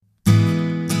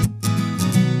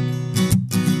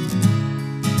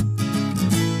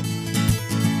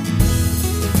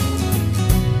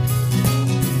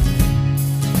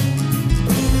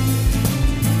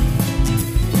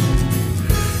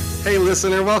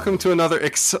listener. Welcome to another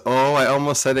I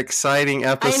almost said exciting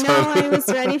episode. I know, I was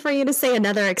ready for you to say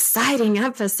another exciting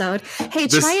episode. Hey,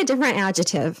 try a different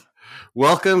adjective.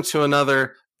 Welcome to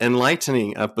another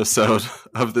enlightening episode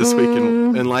of This Week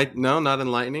in No, not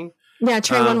enlightening. Yeah,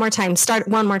 try one more time. Start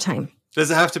one more time.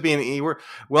 Does it have to be an E word?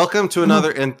 Welcome to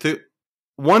another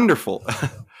wonderful,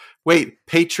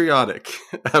 patriotic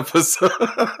episode.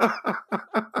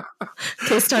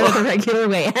 Okay, start it the regular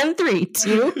way. And 3,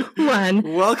 2, 1.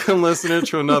 Welcome, listener,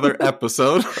 to another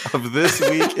episode of This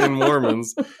Week in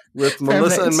Mormons with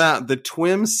Melissa and Matt, the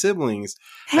twin siblings.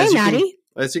 Hey, Maddie.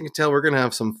 As you can tell, we're going to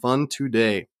have some fun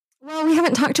today. Well, we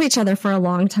haven't talked to each other for a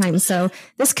long time, so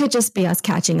this could just be us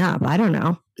catching up. I don't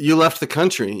know. You left the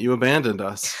country. You abandoned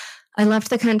us. I left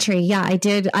the country. Yeah, I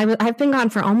did. I've been gone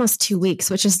for almost 2 weeks,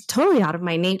 which is totally out of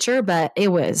my nature, but it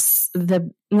was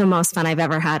the most fun I've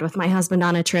ever had with my husband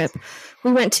on a trip.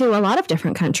 We went to a lot of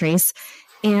different countries.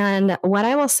 And what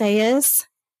I will say is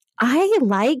I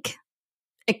like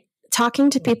talking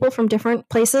to people from different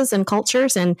places and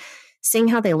cultures and seeing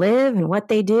how they live and what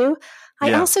they do.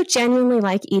 I also genuinely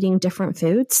like eating different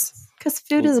foods because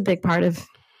food is a big part of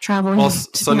traveling. Well,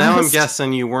 so now I'm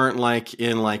guessing you weren't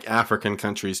in African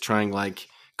countries trying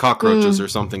cockroaches or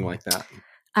something like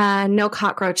that. No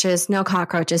cockroaches. No,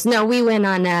 we went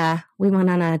on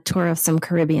a tour of some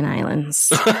Caribbean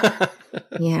islands.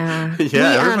 Yeah.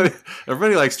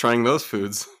 Everybody likes trying those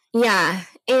foods. Yeah.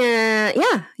 And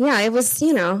it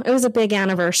was a big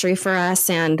anniversary for us,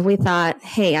 and we thought,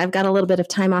 hey, I've got a little bit of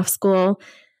time off school.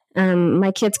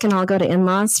 My kids can all go to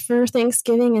in-laws for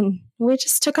Thanksgiving, and we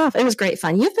just took off. It was great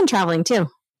fun. You've been traveling too.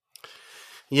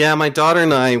 Yeah, my daughter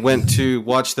and I went to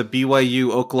watch the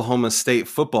BYU Oklahoma State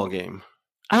football game.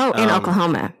 Oh, in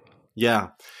Oklahoma. Yeah.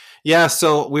 Yeah,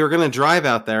 so we were going to drive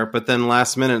out there, but then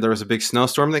last minute there was a big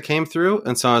snowstorm that came through,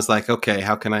 and so I was like, okay,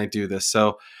 how can I do this?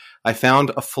 So I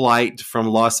found a flight from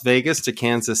Las Vegas to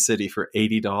Kansas City for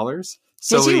 $80.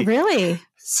 Did you really?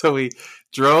 So we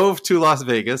drove to Las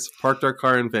Vegas, parked our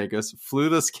car in Vegas, flew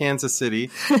to Kansas City,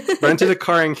 rented a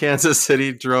car in Kansas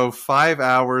City, drove 5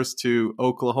 hours to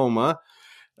Oklahoma,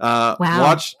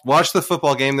 watched the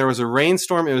football game. There was a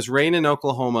rainstorm. It was rain in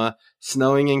Oklahoma,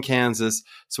 snowing in Kansas.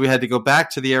 So we had to go back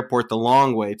to the airport the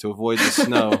long way to avoid the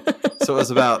snow. So it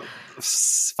was about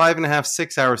 5.5,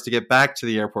 6 hours to get back to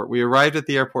the airport. We arrived at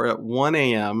the airport at 1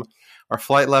 a.m. Our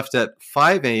flight left at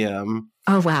 5 a.m.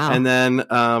 Oh, wow. And then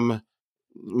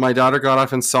my daughter got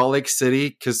off in Salt Lake City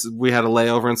because we had a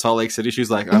layover in Salt Lake City.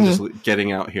 She's like, I'm just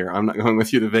getting out here. I'm not going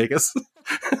with you to Vegas.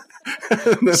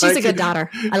 She's a good daughter.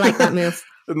 I like that move.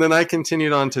 And then I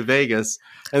continued on to Vegas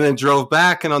and then drove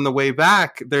back. And on the way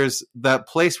back, there's that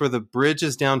place where the bridge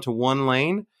is down to one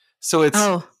lane. So it's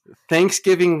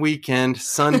Thanksgiving weekend,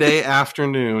 Sunday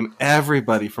afternoon.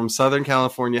 Everybody from Southern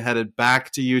California headed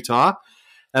back to Utah.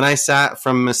 And I sat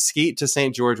from Mesquite to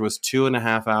St. George was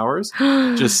 2.5 hours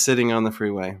just sitting on the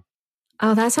freeway.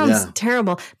 Oh, that sounds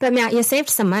terrible. But Matt, you saved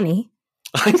some money.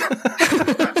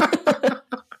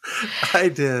 I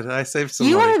did. I saved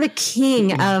some money. You are the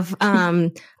king of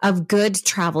good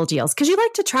travel deals because you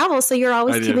like to travel, so you're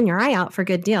always keeping your eye out for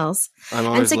good deals. I'm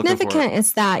always and significant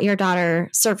is that your daughter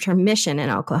served her mission in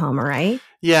Oklahoma, right?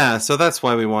 Yeah, so that's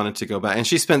why we wanted to go back. And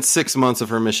she spent 6 months of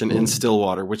her mission in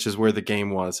Stillwater, which is where the game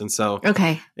was. And so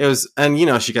it was,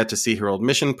 and she got to see her old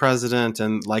mission president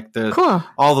and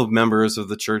all the members of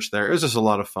the church there. It was just a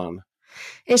lot of fun.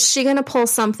 Is she going to pull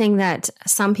something that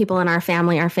some people in our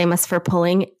family are famous for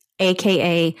pulling,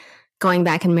 AKA going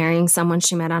back and marrying someone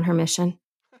she met on her mission?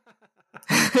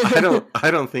 I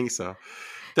don't think so.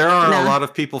 There are a lot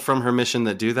of people from her mission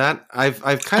that do that.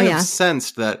 I've kind of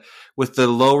sensed that with the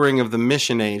lowering of the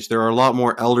mission age, there are a lot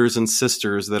more elders and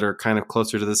sisters that are kind of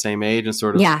closer to the same age and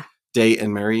sort of date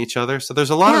and marry each other. So there's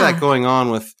a lot of that going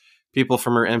on with people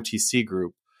from her MTC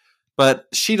group. But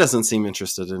she doesn't seem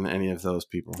interested in any of those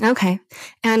people. Okay.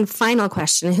 And final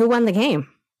question, who won the game?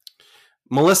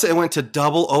 Melissa, it went to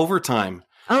double overtime.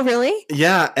 Oh, really?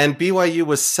 Yeah, and BYU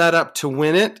was set up to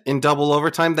win it in double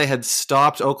overtime. They had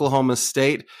stopped Oklahoma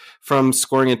State from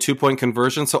scoring a 2-point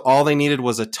conversion, so all they needed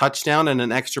was a touchdown and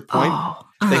an extra point.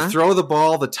 They throw the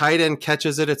ball, the tight end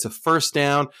catches it, it's a first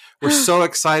down. We're so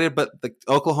excited, but the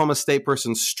Oklahoma State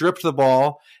person stripped the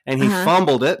ball, and he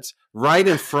fumbled it right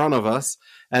in front of us,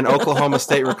 and Oklahoma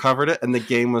State recovered it, and the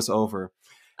game was over.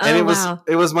 And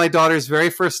it was my daughter's very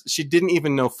first. She didn't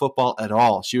even know football at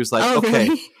all. She was like, okay.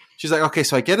 Really? She's like, okay,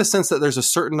 so I get a sense that there's a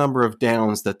certain number of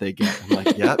downs that they get. I'm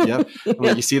like, yep. I'm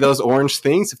like, you see those orange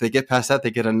things? If they get past that, they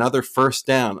get another first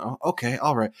down. Oh, okay,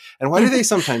 all right. And why do they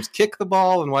sometimes kick the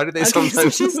ball? And why do they sometimes? So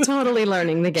she's totally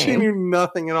learning the game. She knew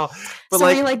nothing at all. But so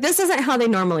you're like, this isn't how they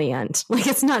normally end. Like,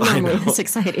 it's not normally this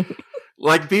exciting.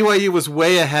 Like BYU was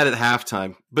way ahead at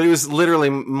halftime, but it was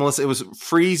literally, Melissa, it was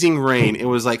freezing rain. It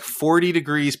was like 40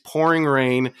 degrees, pouring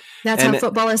rain. That's how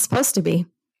football is supposed to be.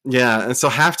 Yeah, and so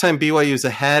halftime BYU was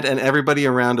ahead, and everybody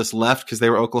around us left because they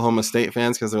were Oklahoma State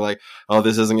fans because they're like, oh,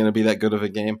 this isn't going to be that good of a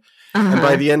game. And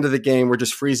by the end of the game, we're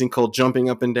just freezing cold, jumping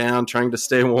up and down, trying to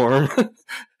stay warm.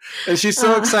 And she's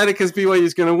so excited because BYU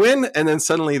is going to win, and then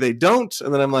suddenly they don't.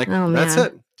 And then I'm like, that's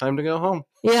it. Time to go home.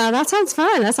 Yeah, that sounds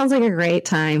fun. That sounds like a great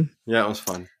time. Yeah, it was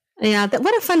fun. Yeah,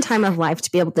 what a fun time of life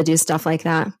to be able to do stuff like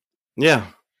that. Yeah.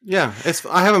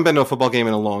 I haven't been to a football game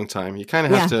in a long time. You kind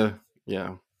of have to,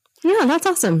 Yeah, that's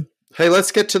awesome. Hey,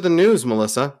 let's get to the news,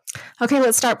 Melissa. Okay,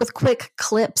 let's start with quick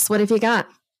clips. What have you got?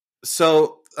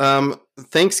 So,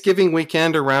 Thanksgiving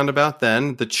weekend, around about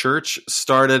then, the church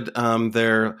started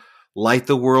their Light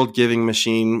the World giving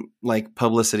machine like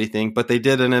publicity thing, but they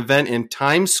did an event in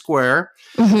Times Square.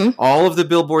 Mm-hmm. All of the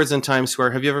billboards in Times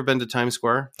Square. Have you ever been to Times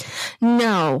Square?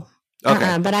 No.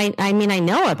 Okay. But I mean, I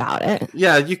know about it.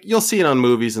 Yeah, you'll see it on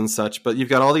movies and such, but you've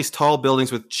got all these tall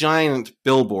buildings with giant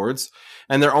billboards,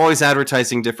 and they're always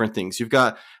advertising different things. You've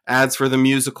got ads for the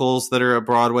musicals that are at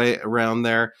Broadway around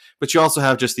there, but you also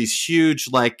have just these huge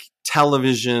like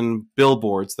television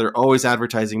billboards that are always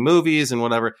advertising movies and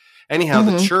whatever. Anyhow,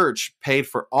 the church paid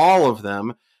for all of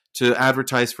them to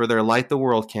advertise for their Light the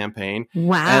World campaign.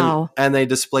 Wow. And they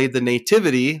displayed the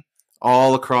nativity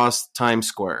all across Times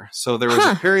Square. So there was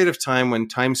a period of time when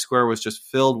Times Square was just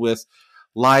filled with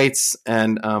lights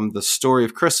and the story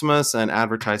of Christmas and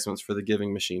advertisements for the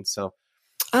giving machine. So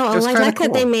I like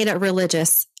that they made it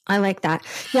religious. I like that.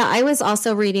 Yeah, I was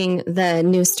also reading the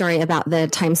news story about the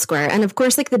Times Square. And of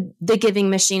course, like the giving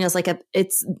machine is like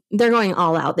they're going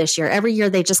all out this year. Every year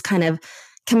they just kind of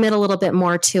commit a little bit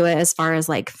more to it as far as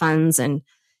like funds and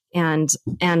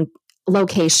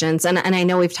locations. And I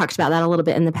know we've talked about that a little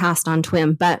bit in the past on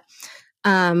TWIM, but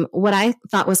what I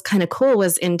thought was kind of cool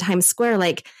was in Times Square,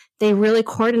 like they really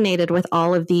coordinated with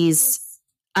all of these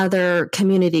other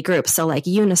community groups. So like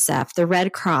UNICEF, the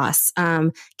Red Cross,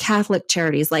 Catholic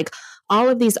charities, like all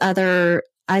of these other,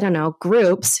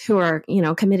 groups who are,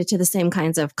 committed to the same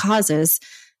kinds of causes,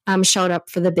 showed up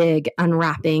for the big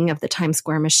unwrapping of the Times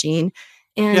Square machine.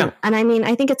 And I mean,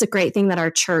 I think it's a great thing that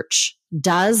our church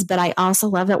does, but I also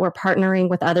love that we're partnering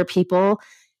with other people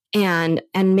and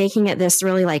making it this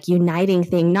really like uniting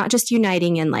thing, not just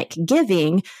uniting in like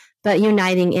giving, but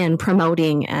uniting in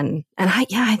promoting and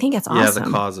I think it's awesome. Yeah,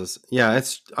 the causes. Yeah,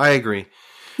 I agree.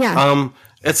 Yeah.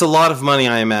 It's a lot of money,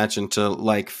 I imagine, to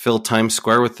like fill Times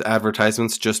Square with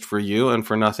advertisements just for you and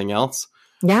for nothing else.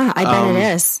 Yeah, I bet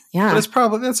it is. Yeah.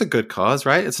 But that's a good cause,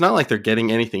 right? It's not like they're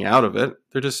getting anything out of it.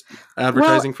 They're just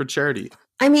advertising for charity.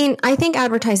 I mean, I think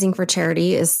advertising for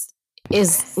charity is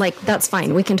like, that's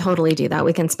fine. We can totally do that.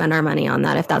 We can spend our money on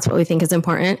that if that's what we think is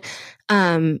important.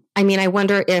 I mean, I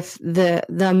wonder if the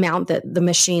amount that the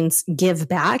machines give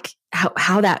back,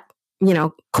 how that,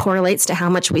 correlates to how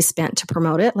much we spent to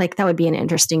promote it. Like that would be an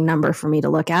interesting number for me to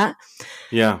look at.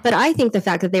 Yeah. But I think the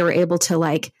fact that they were able to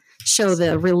like show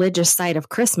the religious side of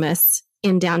Christmas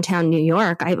in downtown New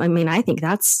York, I mean, I think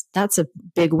that's a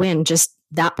big win, just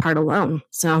that part alone.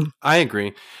 So I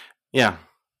agree. Yeah.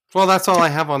 Well, that's all I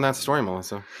have on that story,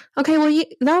 Melissa. Okay, well,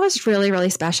 that was really, really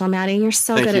special, Maddie. You're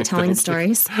so good at telling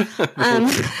stories.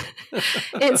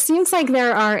 It seems like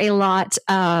there are a lot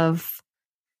of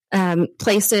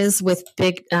places with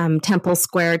big temple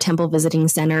visiting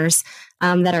centers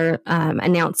that are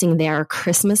announcing their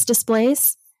Christmas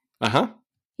displays. Uh-huh.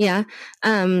 Yeah.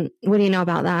 What do you know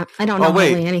about that? I don't know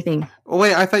really anything. Oh,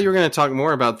 wait, I thought you were going to talk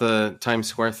more about the Times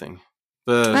Square thing.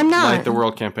 I'm not. Light the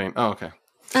World campaign. Oh, okay.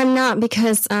 I'm not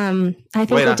because I think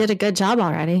they did a good job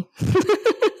already.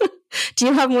 Do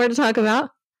you have more to talk about?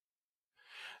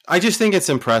 I just think it's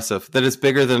impressive that it's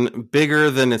bigger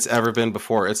than it's ever been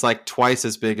before. It's like twice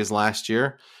as big as last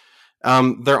year.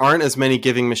 There aren't as many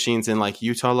giving machines in like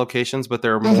Utah locations, but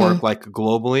there are more like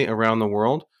globally around the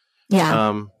world.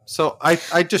 Yeah. So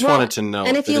I just wanted to know.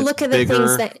 And if you look at the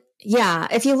things that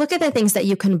if you look at the things that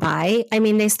you can buy, I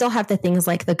mean, they still have the things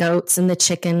like the goats and the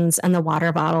chickens and the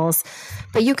water bottles,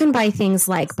 but you can buy things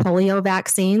like polio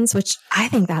vaccines, which I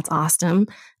think that's awesome.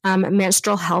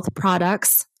 Menstrual health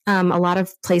products. A lot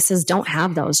of places don't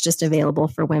have those just available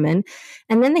for women.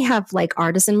 And then they have like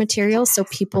artisan materials. So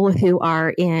people who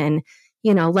are in,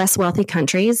 less wealthy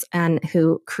countries and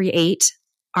who create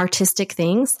artistic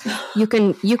things, you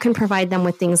can provide them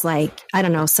with things like, I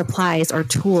don't know, supplies or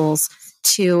tools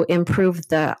to improve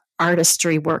the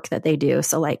artistry work that they do.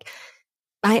 So like,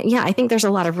 I think there's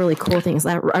a lot of really cool things,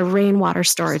 like a rainwater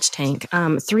storage tank,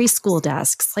 3 school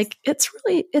desks. Like it's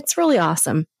really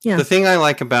awesome. Yeah. The thing I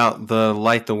like about the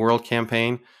Light the World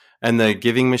campaign, and the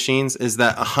giving machines is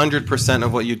that 100%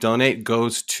 of what you donate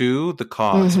goes to the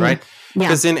cause, right?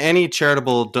 Because in any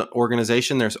charitable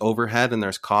organization, there's overhead and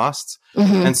there's costs.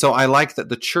 And so I like that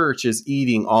the church is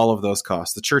eating all of those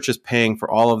costs. The church is paying for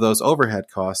all of those overhead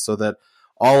costs so that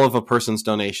all of a person's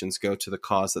donations go to the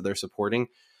cause that they're supporting.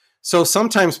 So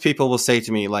sometimes people will say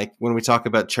to me, like when we talk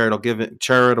about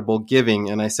charitable giving,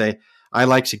 and I say, I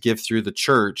like to give through the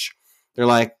church. They're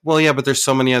like, well, yeah, but there's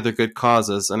so many other good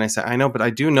causes. And I say, I know, but I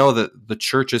do know that the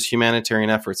church's humanitarian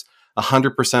efforts,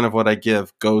 100% of what I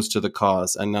give goes to the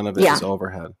cause and none of it is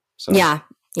overhead. So yeah,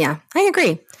 I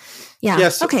agree. Yeah.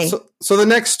 Yes. Okay. So the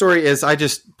next story is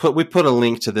we put a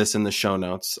link to this in the show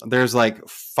notes. There's like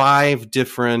 5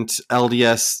 different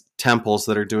LDS temples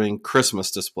that are doing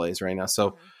Christmas displays right now.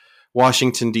 So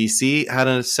Washington, D.C. had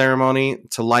a ceremony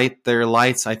to light their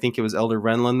lights. I think it was Elder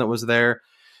Renlund that was there.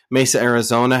 Mesa,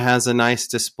 Arizona has a nice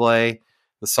display.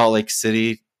 The Salt Lake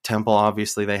City temple,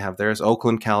 obviously, they have theirs.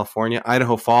 Oakland, California.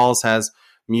 Idaho Falls has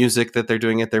music that they're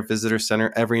doing at their visitor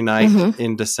center every night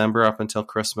in December up until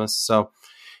Christmas. So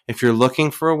if you're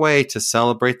looking for a way to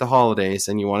celebrate the holidays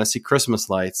and you want to see Christmas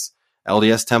lights,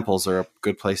 LDS temples are a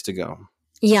good place to go.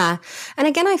 Yeah. And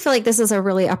again, I feel like this is a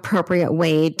really appropriate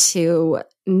way to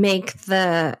make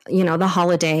the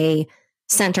holiday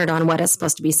centered on what it's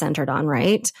supposed to be centered on,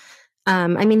 right?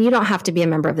 I mean, you don't have to be a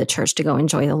member of the church to go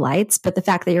enjoy the lights, but the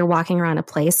fact that you're walking around a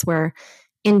place where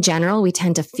in general, we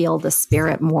tend to feel the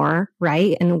spirit more,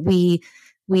 right? And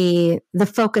the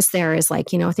focus there is like,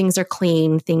 things are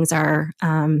clean, things are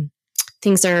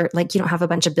like, you don't have a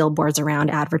bunch of billboards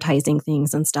around advertising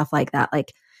things and stuff like that.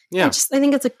 Like, I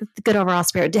think it's a good overall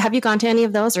spirit. Have you gone to any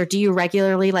of those, or do you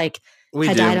regularly head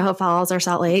to Idaho Falls or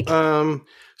Salt Lake?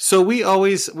 So we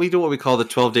do what we call the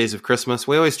 12 days of Christmas.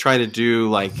 We always try to do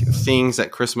like things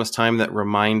at Christmas time that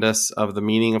remind us of the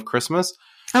meaning of Christmas.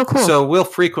 Oh, cool. So we'll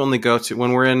frequently go to,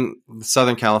 when we're in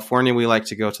Southern California, we like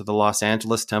to go to the Los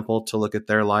Angeles temple to look at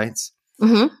their lights.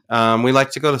 We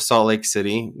like to go to Salt Lake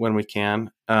City when we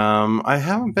can. I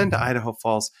haven't been to Idaho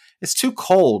Falls. It's too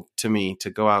cold to me to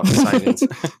go outside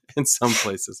in some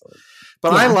places.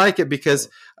 But I like it because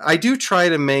I do try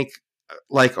to make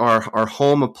like our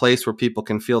home a place where people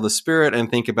can feel the spirit and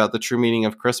think about the true meaning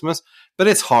of Christmas. But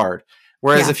it's hard.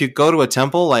 Whereas if you go to a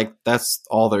temple, like that's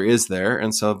all there is there.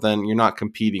 And so then you're not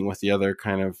competing with the other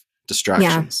kind of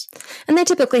distractions. Yeah. And they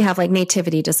typically have like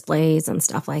nativity displays and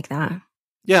stuff like that.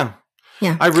 Yeah.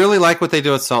 Yeah. I really like what they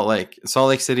do at Salt Lake. Salt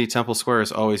Lake City Temple Square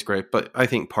is always great, but I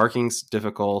think parking's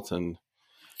difficult and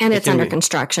it's under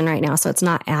construction right now, so it's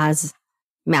not as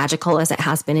magical as it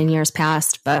has been in years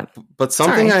past. But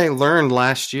something I learned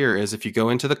last year is if you go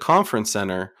into the conference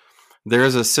center, there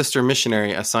is a sister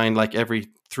missionary assigned like every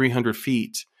 300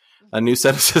 feet, a new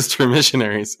set of sister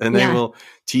missionaries, and they will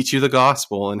teach you the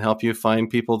gospel and help you find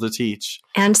people to teach.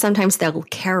 And sometimes they'll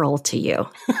carol to you.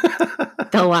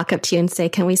 They'll walk up to you and say,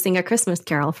 "Can we sing a Christmas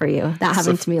carol for you?" That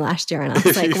happened to me last year. And I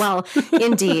was like, well,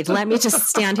 indeed, let me just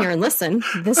stand here and listen.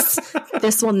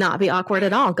 This will not be awkward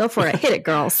at all. Go for it. Hit it,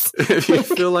 girls. If you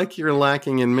feel like you're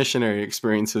lacking in missionary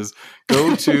experiences,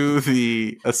 go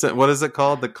to what is it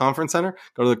called? The conference center?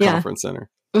 Go to the conference center.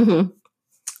 Mm-hmm.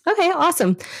 Okay,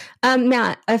 awesome.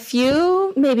 Matt, a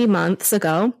few maybe months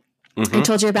ago, I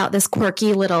told you about this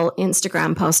quirky little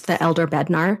Instagram post that Elder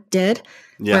Bednar did,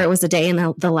 where it was a day in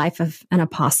the life of an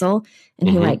apostle. And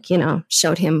he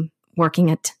showed him working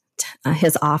at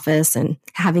his office and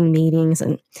having meetings.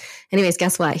 And anyways,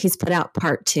 guess what? He's put out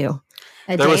part 2.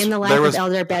 A day in the life of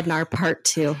Elder Bednar, part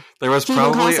 2. There was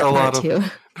probably a lot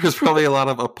of there's probably a lot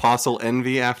of apostle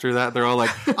envy after that. They're all like,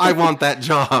 I want that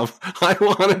job. I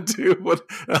want to do what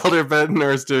Elder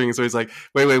Bednar is doing. So he's like,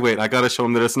 wait. I got to show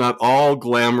him that it's not all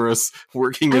glamorous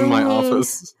working in my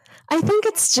office. I think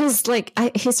it's just like,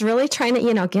 he's really trying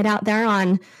to, get out there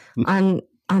on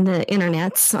the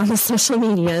internets, on the social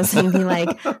medias and be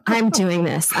like, I'm doing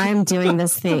this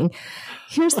thing.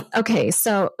 Clearly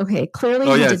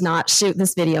he did not shoot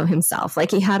this video himself.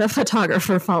 Like he had a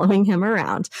photographer following him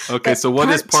around. Okay, so what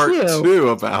is part 2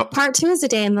 about? Part 2 is a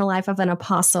day in the life of an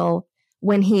apostle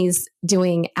when he's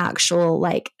doing actual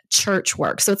like church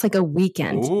work. So it's like a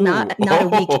weekend, not a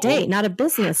weekday, not a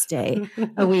business day,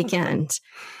 a weekend.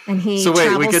 And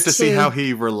we get to see how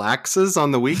he relaxes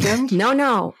on the weekend?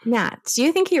 No, Matt, do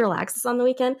you think he relaxes on the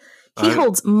weekend? He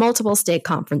holds multiple state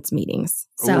conference meetings.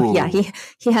 So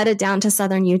he headed down to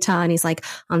Southern Utah and he's like,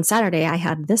 on Saturday I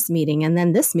had this meeting and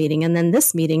then this meeting and then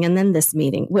this meeting and then this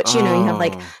meeting, which, you have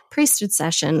like priesthood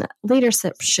session,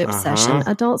 leadership session,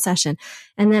 adult session.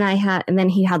 And then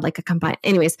he had like a combined,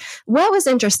 anyways, what was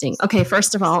interesting? Okay.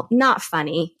 First of all, not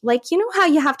funny. Like, you know how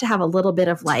you have to have a little bit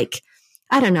of like,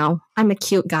 I don't know. I'm a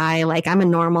cute guy. Like, I'm a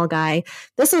normal guy.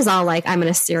 This was all like, I'm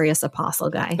a serious apostle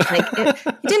guy. Like,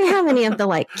 it didn't have any of the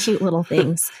like cute little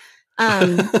things.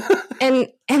 And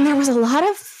there was a lot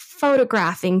of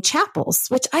photographing chapels,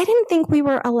 which I didn't think we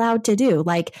were allowed to do.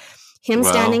 Like him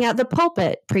standing at the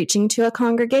pulpit, preaching to a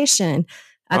congregation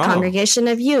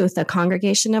of youth, a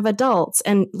congregation of adults.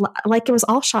 And like, it was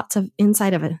all shots of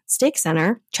inside of a stake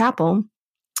center chapel,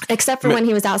 except for when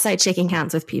he was outside shaking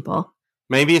hands with people.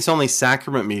 Maybe it's only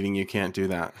sacrament meeting you can't do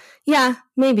that. Yeah,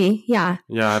 maybe. Yeah.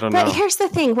 Yeah, I don't know. But here's the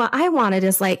thing. What I wanted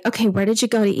is like, okay, where did you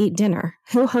go to eat dinner?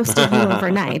 Who hosted you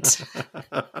overnight?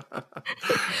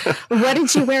 What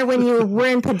did you wear when you were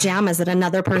in pajamas at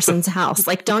another person's house?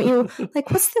 Like, don't you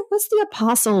like what's the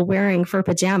apostle wearing for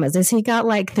pajamas? Has he got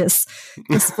like this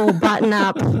full button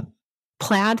up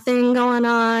plaid thing going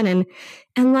on? And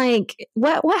like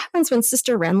what happens when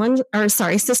Sister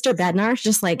Bednar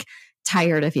just like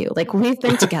tired of you? Like, we've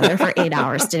been together for 8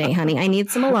 hours today, honey. I need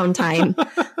some alone time.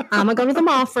 I'm gonna go to the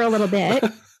mall for a little bit.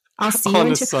 I'll see you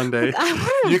on a Sunday.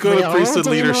 You go to priesthood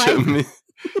leadership.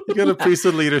 You go to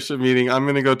priesthood leadership meeting. I'm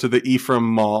gonna go to the Ephraim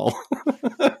Mall.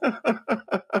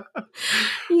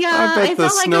 Yeah, I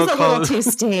felt like it was a little too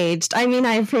staged. I mean,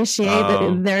 I appreciate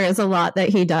that there is a lot that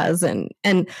he does, and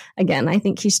again, I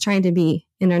think he's trying to be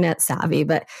internet savvy,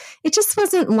 but it just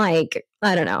wasn't like,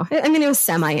 I don't know. I mean, it was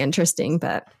semi-interesting,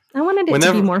 but I wanted it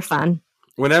to be more fun.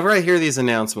 Whenever I hear these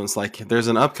announcements, like there's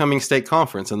an upcoming stake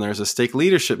conference and there's a stake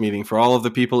leadership meeting for all of the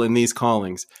people in these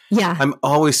callings. Yeah. I'm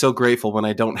always so grateful when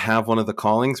I don't have one of the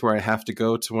callings where I have to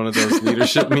go to one of those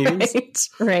leadership meetings.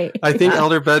 Right. I think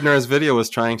Elder Bednar's video was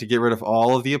trying to get rid of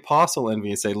all of the apostle envy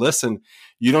and say, listen,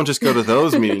 you don't just go to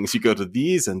those meetings, you go to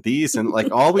these. And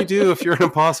like all we do if you're an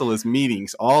apostle is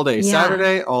meetings all day,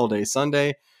 Saturday, all day,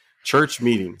 Sunday, church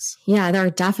meetings. Yeah, there are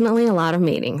definitely a lot of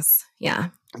meetings. Yeah.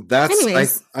 I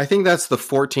think that's the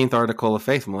 14th article of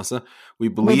faith, Melissa. We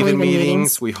believe in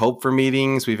meetings. We hope for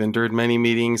meetings. We've endured many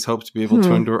meetings. Hope to be able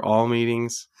to endure all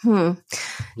meetings. You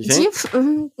think?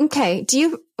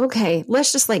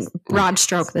 Let's just like broad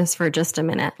stroke this for just a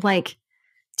minute. Like,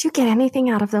 do you get anything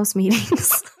out of those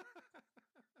meetings?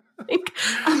 Like,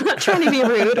 I'm not trying to be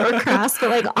rude or crass, but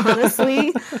like,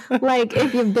 honestly, like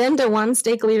if you've been to one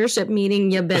stake leadership meeting,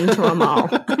 you've been to them all.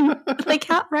 Like,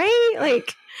 right?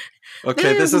 Like,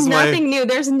 okay, this is nothing new.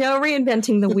 There's no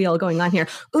reinventing the wheel going on here.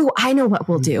 Ooh, I know what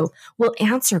we'll do. We'll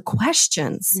answer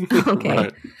questions. Okay.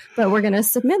 Right. But we're going to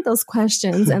submit those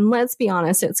questions. And let's be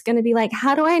honest, it's going to be like,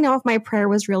 how do I know if my prayer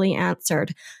was really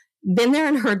answered? Been there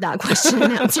and heard that question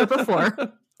and answer before.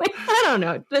 Like, I don't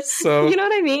know. So, you know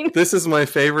what I mean? This is my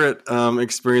favorite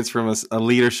experience from a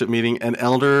leadership meeting. And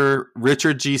Elder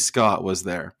Richard G. Scott was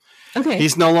there. Okay.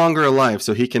 He's no longer alive,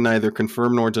 so he can neither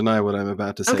confirm nor deny what I'm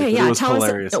about to say. Okay, yeah, tell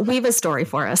us, weave a story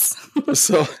for us.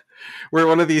 So we're at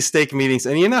one of these stake meetings,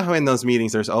 and you know how in those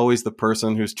meetings there's always the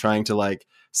person who's trying to like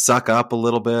suck up a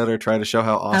little bit or try to show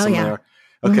how awesome they are.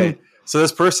 Okay. Mm-hmm. So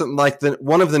this person, like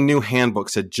one of the new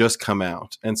handbooks had just come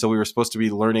out. And so we were supposed to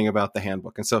be learning about the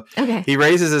handbook. And so he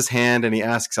raises his hand and he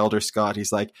asks Elder Scott,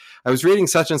 he's like, I was reading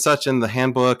such and such in the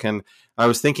handbook and I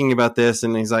was thinking about this.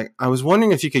 And he's like, I was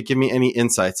wondering if you could give me any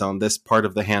insights on this part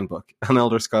of the handbook. And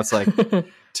Elder Scott's like,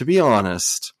 to be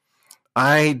honest,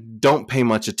 I don't pay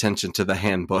much attention to the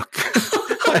handbook.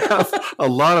 I have a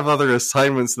lot of other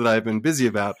assignments that I've been busy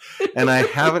about, and I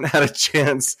haven't had a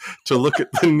chance to look at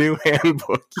the new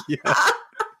handbook yet.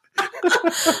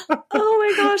 Oh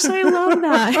my gosh, I love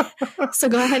that. So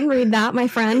go ahead and read that, my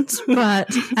friend, but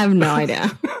I have no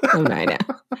idea.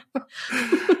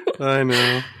 I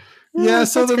know. Yeah,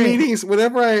 so the great meetings,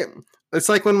 it's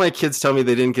like when my kids tell me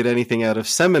they didn't get anything out of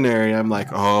seminary, I'm like,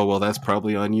 oh, well, that's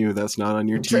probably on you. That's not on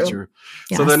your teacher.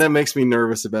 Yes. So then that makes me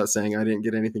nervous about saying I didn't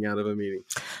get anything out of a meeting.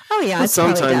 Oh, yeah. But it's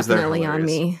sometimes definitely on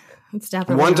me. It's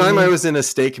definitely One time I was in a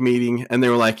stake meeting and they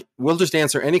were like, we'll just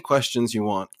answer any questions you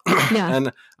want. Yeah.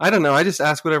 And I don't know. I just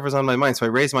asked whatever's on my mind. So I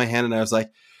raised my hand and I was like,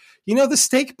 you know, the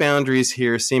stake boundaries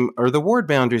here the ward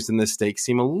boundaries in this stake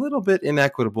seem a little bit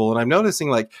inequitable. And I'm noticing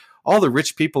like, all the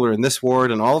rich people are in this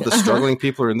ward and all the struggling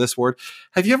people are in this ward.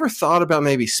 Have you ever thought about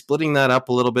maybe splitting that up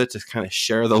a little bit to kind of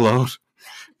share the load?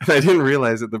 And I didn't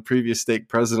realize that the previous stake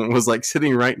president was like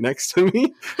sitting right next to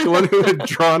me, the one who had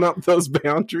drawn up those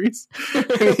boundaries.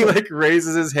 And he like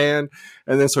raises his hand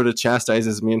and then sort of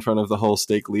chastises me in front of the whole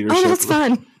stake leadership. Oh, that's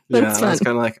fun. That's fun. I was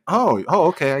kind of like, oh,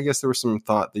 okay. I guess there was some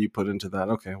thought that you put into that.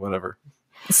 Okay, whatever.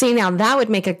 See, now that would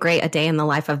make a day in the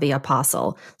life of the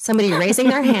apostle. Somebody raising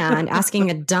their hand, asking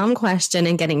a dumb question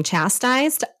and getting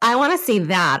chastised. I want to see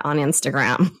that on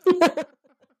Instagram.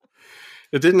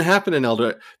 It didn't happen in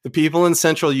Elder. The people in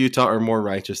central Utah are more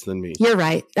righteous than me. You're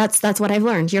right. That's what I've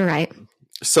learned. You're right.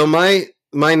 So my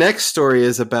my next story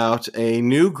is about a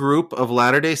new group of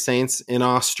Latter-day Saints in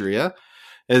Austria,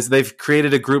 as they've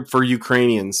created a group for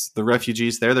Ukrainians, the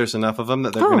refugees there. There's enough of them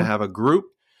that they're going to have a group.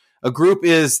 A group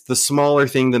is the smaller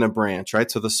thing than a branch, right?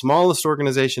 So the smallest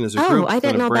organization is a group. Oh, I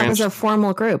didn't know that was a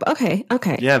formal group. Okay.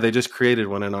 Yeah, they just created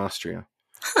one in Austria.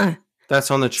 Huh.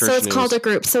 That's on the church So it's news. called a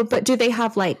group. So, but do they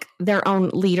have like their own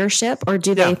leadership, or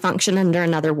do they function under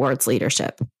another ward's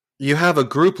leadership? You have a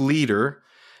group leader,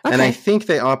 and I think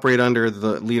they operate under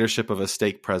the leadership of a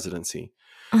stake presidency.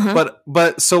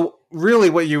 But so really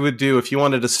what you would do if you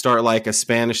wanted to start like a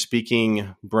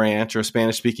Spanish-speaking branch or a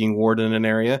Spanish-speaking ward in an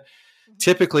area,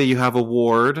 typically you have a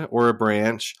ward or a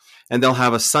branch, and they'll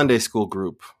have a Sunday school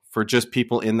group for just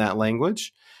people in that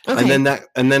language. Okay.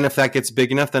 And then if that gets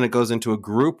big enough, then it goes into a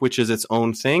group, which is its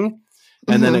own thing.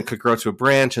 And then it could grow to a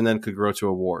branch, and then it could grow to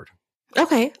a ward.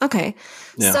 Okay.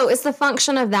 Yeah. So is the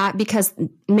function of that because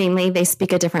mainly they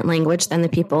speak a different language than the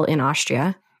people in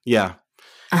Austria? Yeah.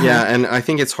 Yeah. And I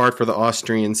think it's hard for the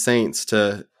Austrian saints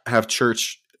to have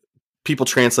church people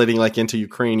translating like into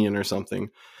Ukrainian or something.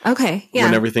 Okay. Yeah.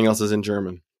 When everything else is in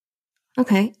German.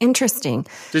 Okay. Interesting.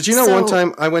 Did you know one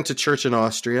time I went to church in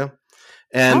Austria,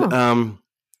 and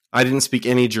I didn't speak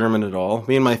any German at all.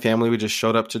 Me and my family, we just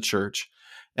showed up to church.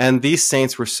 And these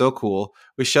saints were so cool.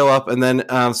 We show up, and then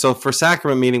so for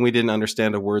sacrament meeting, we didn't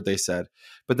understand a word they said.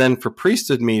 But then for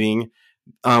priesthood meeting,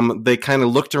 they kind of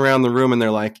looked around the room, and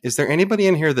they're like, "Is there anybody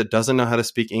in here that doesn't know how to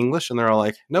speak English?" And they're all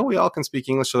like, "No, we all can speak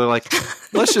English." So they're like,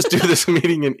 "Let's just do this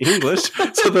meeting in English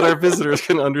so that our visitors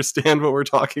can understand what we're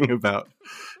talking about."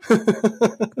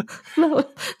 No,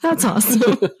 that's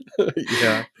awesome.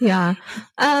 Yeah. Yeah.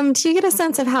 Do you get a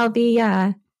sense of how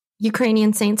the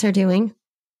Ukrainian saints are doing?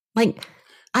 Like,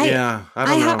 I don't know.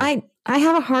 I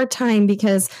have a hard time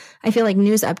because I feel like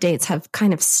news updates have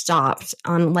kind of stopped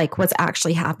on like what's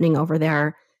actually happening over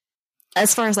there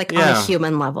as far as like on a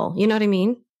human level. You know what I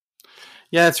mean?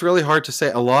 Yeah, it's really hard to say.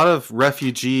 A lot of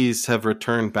refugees have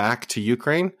returned back to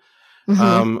Ukraine,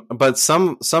 but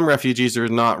some refugees are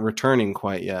not returning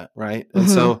quite yet, right? And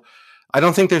so I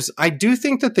do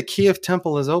think that the Kiev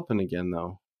temple is open again,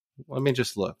 though. Let me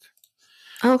just look.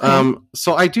 Okay.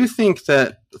 So I do think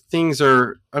that things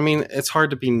are, I mean, it's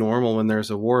hard to be normal when there's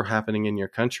a war happening in your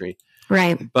country.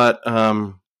 Right. But,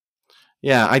 so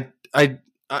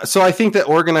I think that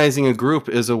organizing a group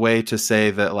is a way to say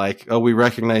that like, oh, we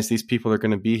recognize these people are going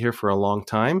to be here for a long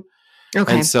time.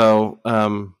 Okay. And so,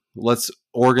 let's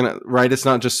organize, right? It's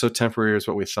not just so temporary as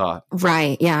what we thought.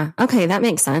 Right. Yeah. Okay. That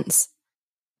makes sense.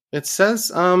 It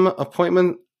says,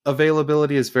 appointment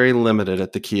availability is very limited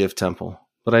at the Kiev temple.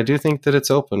 But I do think that it's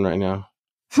open right now.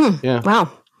 Yeah.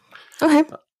 Wow. Okay.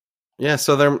 Yeah.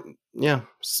 So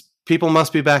people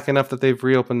must be back enough that they've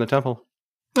reopened the temple.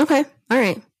 Okay. All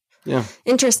right. Yeah.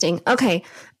 Interesting. Okay.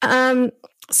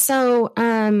 So,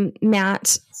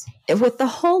 Matt, with the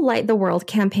whole Light the World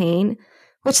campaign,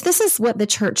 which this is what the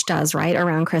church does, right?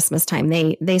 Around Christmas time,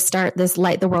 they start this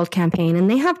Light the World campaign, and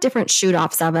they have different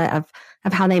shoot-offs of it, of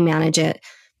how they manage it.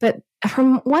 But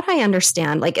from what I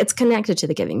understand, like it's connected to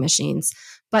the giving machines,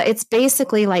 but it's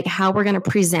basically like how we're going to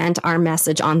present our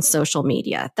message on social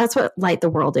media. That's what Light the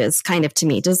World is kind of to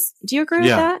me. Do you agree with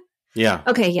that? Yeah.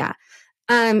 Okay. Yeah.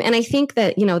 And I think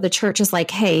that, the church is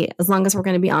like, hey, as long as we're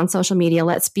going to be on social media,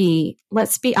 let's be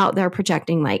out there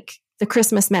projecting like the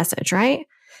Christmas message. Right.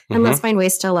 And let's find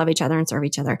ways to love each other and serve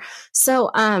each other. So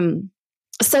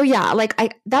yeah,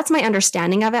 like that's my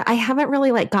understanding of it. I haven't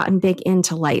really like gotten big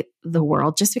into Light the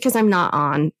World just because I'm not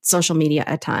on social media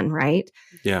a ton, right?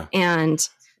 Yeah. And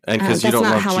because you don't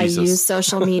love Jesus. That's not how I use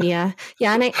social media.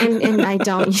 Yeah, and I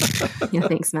don't. Yeah,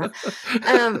 thanks, Matt.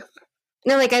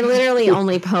 No, like I literally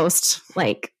only post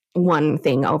like one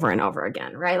thing over and over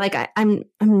again, right? Like I'm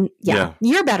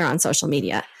you're better on social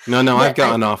media. No, I've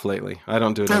gotten off lately. I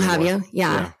don't do it anymore. Have you?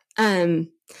 Yeah.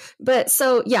 But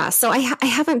so I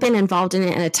haven't been involved in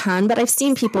it a ton, but I've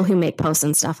seen people who make posts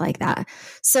and stuff like that.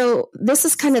 So this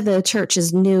is kind of the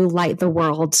church's new Light the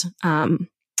World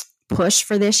push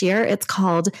for this year. It's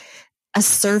called a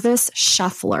service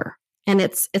shuffler, and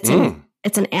it's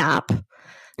an app.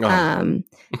 Oh.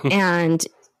 And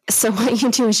so what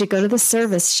you do is you go to the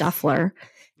service shuffler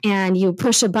and you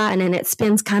push a button and it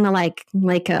spins kind of like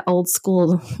an old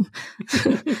school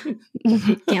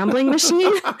gambling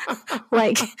machine,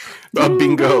 like a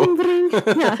bingo.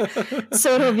 Yeah.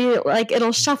 So it'll be like,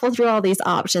 it'll shuffle through all these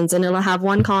options and it'll have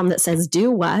one column that says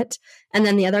do what, and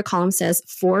then the other column says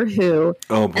for who,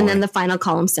 and then the final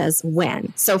column says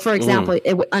when. So for example,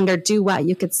 under do what,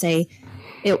 you could say,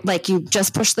 like you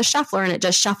just push the shuffler and it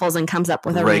just shuffles and comes up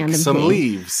with a random some thing.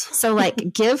 Leaves. So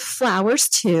like give flowers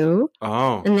to,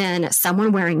 and then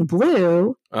someone wearing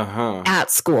blue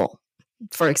at school.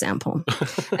 for example.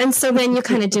 And so then you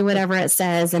kind of do whatever it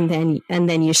says, and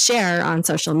then you share on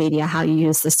social media how you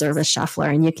use the service shuffler,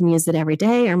 and you can use it every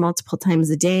day or multiple times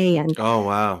a day. And oh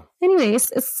wow.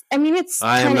 Anyways,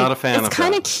 I am not a fan of that. It's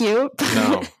kind of cute.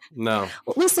 No.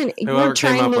 Listen, we're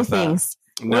trying new things.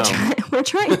 No. We're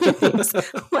trying new things.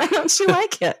 Why don't you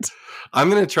like it? I'm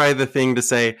going to try the thing to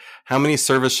say, how many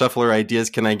service shuffler ideas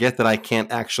can I get that I can't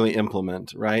actually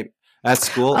implement, right? At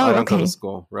school, I don't go to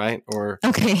school, right? Or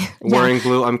wearing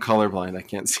glue, I'm colorblind. I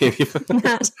can't see anything.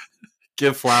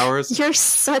 Give flowers. You're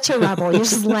such a rebel. You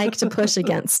just like to push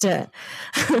against it.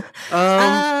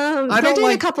 They're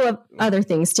doing a couple of other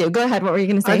things too. Go ahead. What were you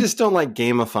going to say? I just don't like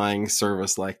gamifying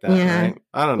service like that, right?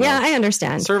 I don't know. Yeah, I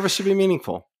understand. Service should be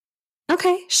meaningful.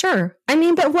 Okay, sure. I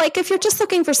mean, but like if you're just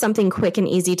looking for something quick and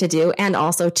easy to do and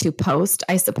also to post,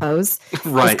 I suppose,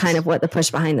 right, is kind of what the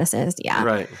push behind this is. Yeah.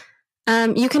 Right.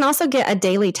 You can also get a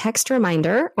daily text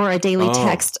reminder or a daily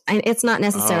text. It's not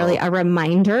necessarily a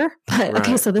reminder, but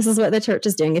okay, so this is what the church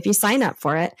is doing. If you sign up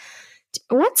for it,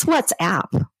 what's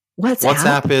WhatsApp?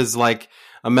 WhatsApp is like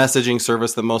a messaging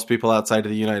service that most people outside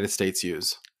of the United States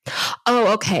use.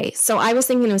 Oh, okay. So I was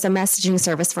thinking it was a messaging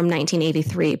service from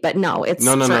 1983, but no, it's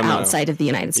outside of the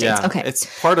United States. Yeah, okay.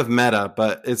 It's part of Meta,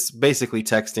 but it's basically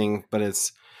texting, but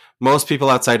it's most people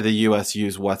outside of the US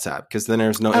use WhatsApp because then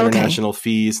there's no international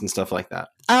fees and stuff like that.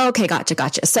 Okay,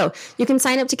 gotcha. So you can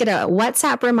sign up to get a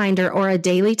WhatsApp reminder or a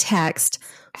daily text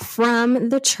from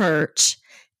the church.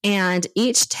 And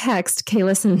each text,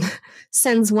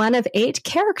 sends one of 8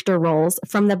 character roles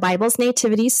from the Bible's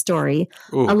nativity story,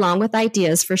 along with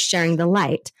ideas for sharing the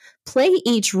light. Play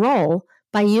each role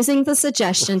by using the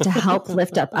suggestion to help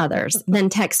lift up others, then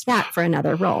text back for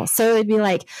another role. So it'd be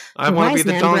like, the wise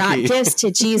man brought gifts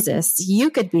to Jesus. You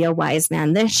could be a wise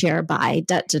man this year by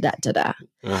da-da-da-da-da.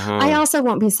 I also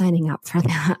won't be signing up for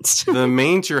that. The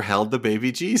manger held the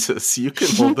baby Jesus. You could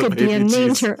hold the baby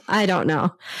Jesus. Manger. I don't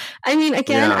know. I mean,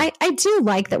 again, I do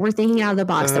like that we're thinking out of the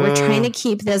box, that we're trying to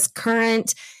keep this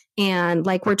current. And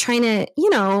like, we're trying to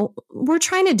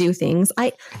do things.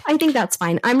 I think that's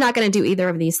fine. I'm not going to do either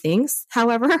of these things,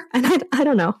 however, and I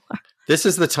don't know. This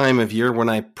is the time of year when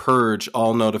I purge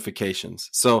all notifications.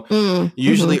 So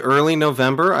usually early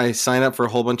November, I sign up for a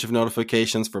whole bunch of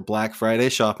notifications for Black Friday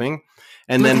shopping.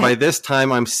 And then by this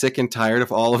time, I'm sick and tired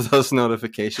of all of those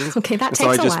notifications. Okay, that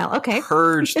takes a while. Okay.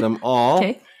 Purge them all.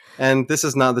 Okay. And this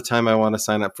is not the time I want to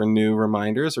sign up for new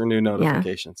reminders or new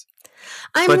notifications. Yeah.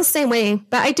 I'm the same way,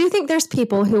 but I do think there's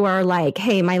people who are like,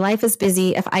 hey, my life is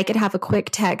busy. If I could have a quick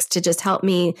text to just help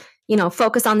me,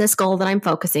 focus on this goal that I'm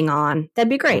focusing on, that'd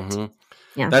be great.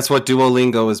 Yeah. That's what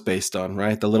Duolingo is based on,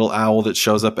 right? The little owl that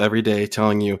shows up every day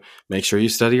telling you, make sure you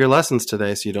study your lessons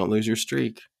today so you don't lose your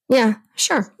streak. Yeah,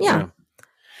 sure. Yeah.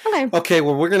 Okay,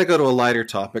 well, we're going to go to a lighter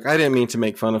topic. I didn't mean to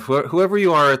make fun of whoever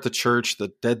you are at the church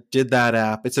that did that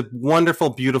app. It's a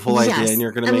wonderful, beautiful idea, and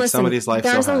you're going to make somebody's life so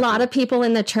happy. There's a lot of people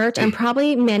in the church, and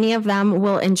probably many of them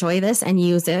will enjoy this and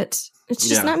use it. It's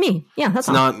just not me. Yeah, that's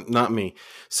all. Not me.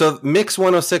 So Mix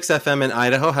 106 FM in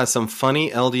Idaho has some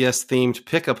funny LDS-themed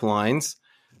pickup lines.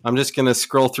 I'm just going to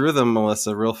scroll through them,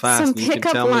 Melissa, real fast. Some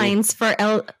pickup lines for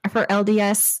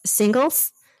LDS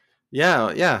singles?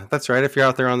 Yeah, that's right. If you're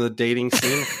out there on the dating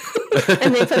scene.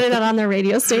 And they put it out on their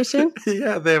radio station?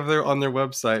 Yeah, they have on their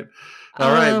website.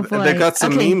 All right. Boy. They've got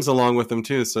some memes along with them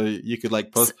too, so you could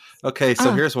post. Okay,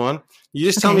 so here's one. You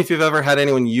just tell me if you've ever had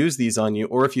anyone use these on you,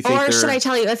 or if you think Or should I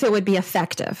tell you if it would be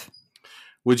effective?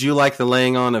 Would you like the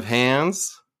laying on of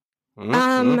hands?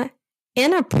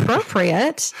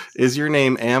 Inappropriate. Is your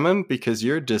name Ammon? Because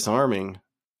you're disarming.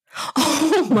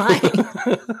 Oh my.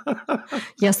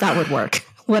 Yes, that would work.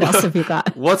 What else have you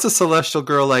got? What's a celestial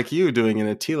girl like you doing in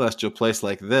a telestial place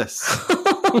like this?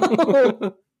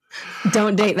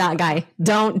 Don't date that guy.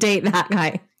 Don't date that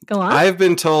guy. Go on. I've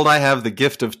been told I have the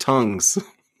gift of tongues.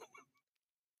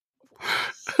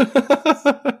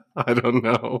 I don't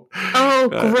know. Oh,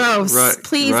 gross.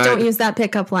 Please don't use that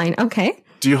pickup line. Okay.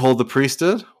 Do you hold the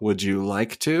priesthood? Would you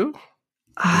like to?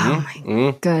 Oh,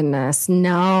 my goodness.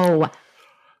 No.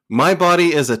 My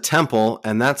body is a temple,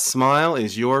 and that smile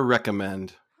is your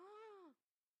recommend.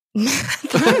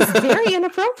 That is very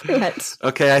inappropriate.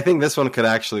 Okay, I think this one could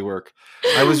actually work.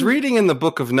 I was reading in the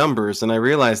book of Numbers, and I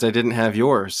realized I didn't have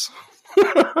yours.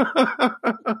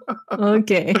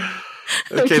 Okay,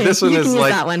 this one is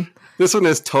that one. This one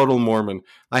is total Mormon.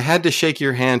 I had to shake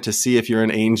your hand to see if you're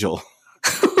an angel.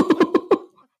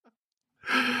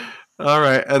 All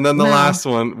right, and then the last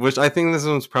one, which I think this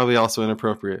one's probably also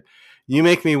inappropriate. You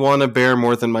make me want to bear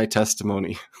more than my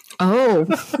testimony. Oh,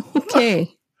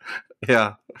 okay.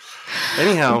 Yeah.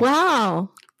 Anyhow. Wow.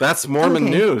 That's Mormon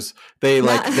news. They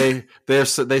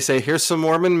they say, here's some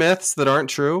Mormon myths that aren't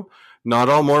true. Not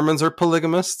all Mormons are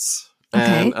polygamists.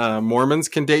 And Mormons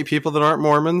can date people that aren't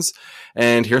Mormons.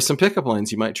 And here's some pickup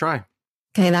lines you might try.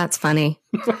 Okay, that's funny.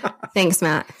 Thanks,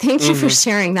 Matt. Thank you for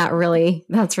sharing that.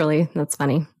 That's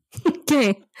funny.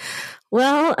 Okay.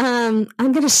 Well, I'm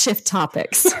going to shift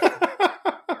topics.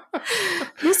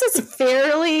 This is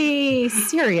fairly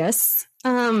serious.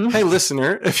 Hey,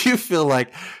 listener, if you feel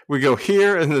like we go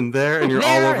here and then there and you're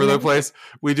all over the place,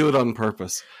 we do it on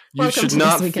purpose. You should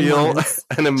not feel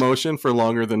an emotion for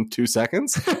longer than 2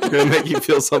 seconds. We're going to make you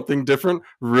feel something different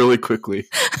really quickly.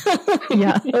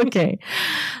 Yeah. Okay.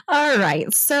 All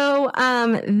right. So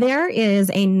there is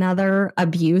another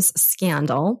abuse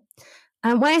scandal.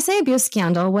 When I say abuse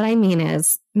scandal, what I mean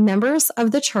is members of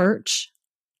the Church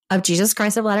of Jesus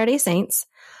Christ of Latter-day Saints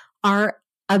are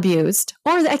abused,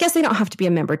 or I guess they don't have to be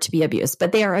a member to be abused,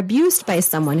 but they are abused by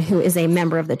someone who is a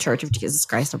member of the Church of Jesus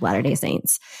Christ of Latter-day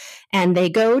Saints. And they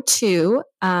go to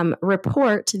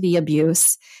report the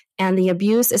abuse, and the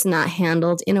abuse is not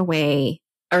handled in a way,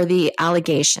 or the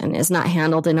allegation is not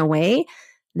handled in a way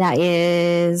that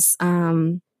is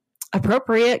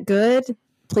appropriate, good,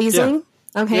 pleasing.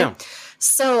 Yeah. Okay. Yeah.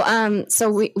 So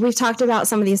we've talked about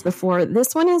some of these before.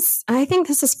 This one I think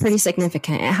this is pretty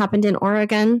significant. It happened in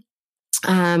Oregon.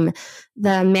 The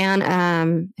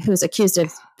man who's accused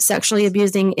of sexually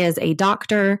abusing is a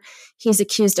doctor. He's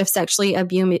accused of sexually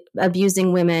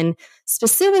abusing women,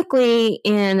 specifically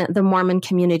in the Mormon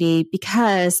community,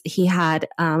 because he had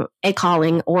a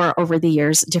calling, or over the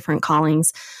years, different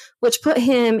callings, which put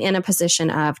him in a position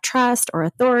of trust or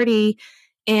authority.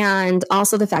 And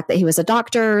also the fact that he was a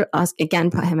doctor, again,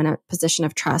 put him in a position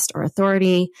of trust or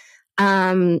authority.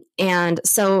 And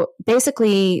so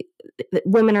basically,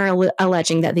 women are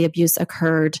alleging that the abuse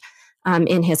occurred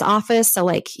in his office. So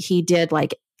like he did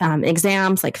like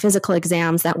exams, like physical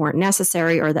exams that weren't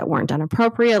necessary or that weren't done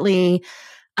appropriately.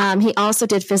 He also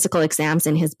did physical exams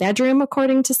in his bedroom,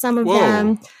 according to some of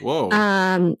them. Whoa.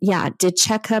 Did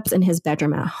checkups in his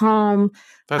bedroom at home.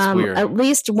 That's weird. At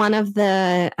least one of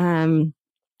the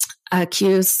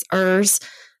accusers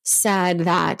said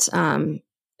that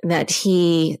that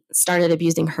he started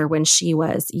abusing her when she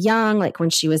was young, like when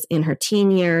she was in her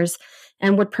teen years,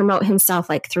 and would promote himself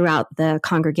like throughout the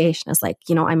congregation as like,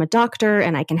 I'm a doctor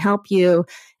and I can help you,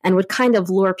 and would kind of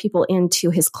lure people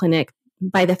into his clinic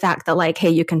by the fact that like,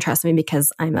 hey, you can trust me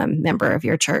because I'm a member of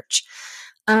your church.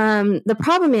 The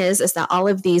problem is that all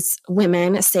of these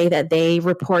women say that they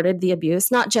reported the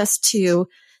abuse, not just to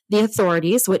the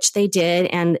authorities, which they did.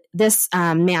 And this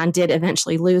man did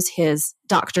eventually lose his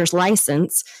doctor's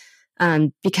license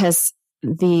because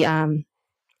the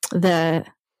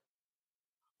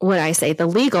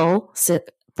legal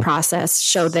process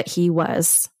showed that he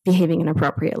was behaving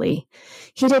inappropriately.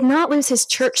 He did not lose his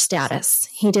church status.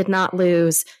 He did not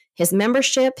lose his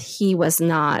membership. He was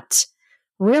not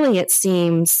really, it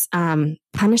seems,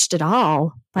 punished at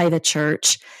all by the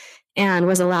church, and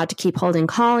was allowed to keep holding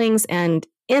callings, and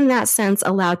in that sense,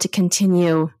 allowed to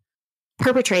continue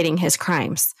perpetrating his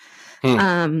crimes.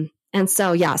 And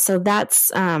so, so that's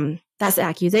the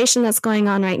accusation that's going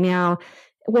on right now.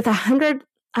 With 100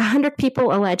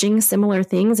 people alleging similar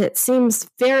things, it seems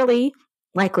fairly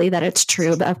likely that it's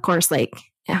true. But of course, like,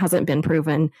 it hasn't been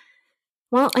proven.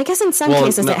 Well, I guess in some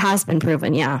cases it has been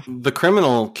proven, yeah. The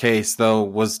criminal case, though,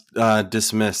 was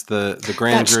dismissed. The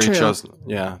grand jury chose,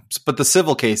 but the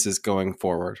civil case is going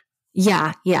forward.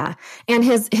 Yeah. And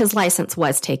his license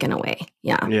was taken away.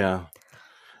 Yeah. Yeah.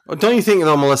 Don't you think,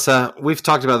 though, Melissa, we've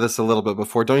talked about this a little bit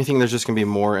before, don't you think there's just going to be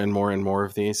more and more and more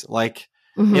of these? Like,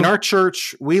 in our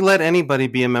church, we let anybody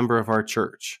be a member of our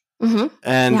church.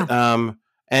 And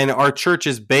our church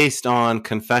is based on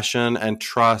confession and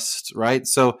trust, right?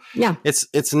 So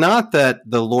it's not that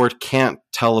the Lord can't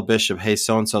tell a bishop, hey,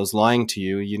 so-and-so's lying to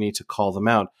you, you need to call them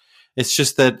out. It's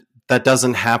just that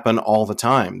doesn't happen all the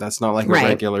time. That's not like a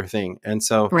regular thing. And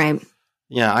so,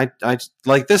 I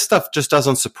like, this stuff just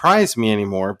doesn't surprise me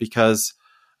anymore, because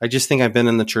I just think I've been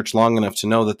in the church long enough to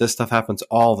know that this stuff happens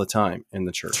all the time in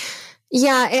the church.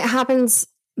 Yeah, it happens.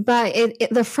 But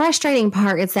the frustrating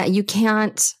part is that you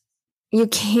can't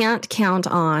count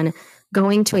on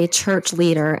going to a church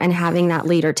leader and having that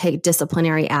leader take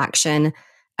disciplinary action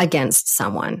against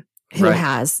someone who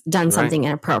has done something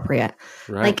inappropriate.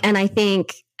 Like, and I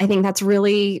think that's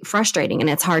really frustrating, and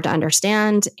it's hard to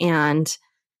understand. And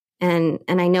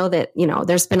I know that,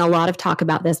 there's been a lot of talk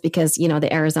about this because,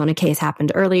 the Arizona case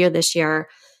happened earlier this year.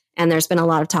 And there's been a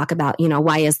lot of talk about,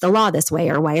 why is the law this way,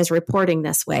 or why is reporting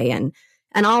this way, and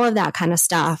all of that kind of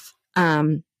stuff.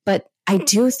 But I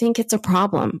do think it's a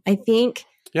problem. I think,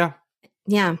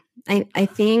 I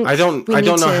think I don't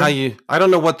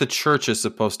know what the church is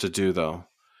supposed to do though.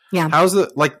 Yeah. How's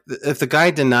it like if the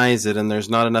guy denies it and there's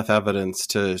not enough evidence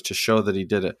to show that he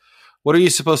did it? What are you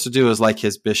supposed to do as like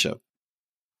his bishop?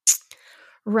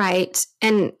 Right.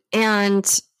 And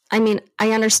I mean,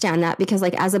 I understand that because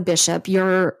like as a bishop,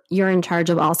 you're in charge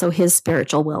of also his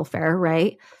spiritual welfare,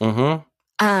 right?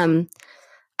 Mm-hmm.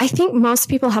 I think most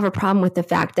people have a problem with the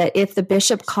fact that if the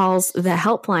bishop calls the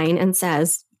helpline and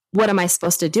says, what am I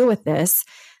supposed to do with this?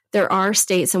 There are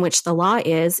states in which the law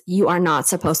is you are not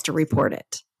supposed to report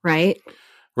it, right?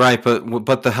 Right,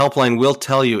 but the helpline will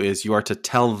tell you is you are to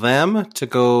tell them to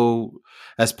go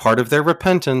as part of their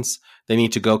repentance. They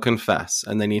need to go confess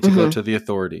and they need to go to the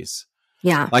authorities.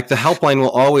 Yeah. Like the helpline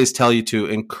will always tell you to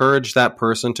encourage that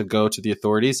person to go to the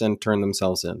authorities and turn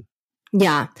themselves in.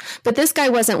 Yeah. But this guy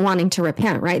wasn't wanting to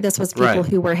repent, right? This was people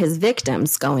who were his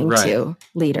victims going to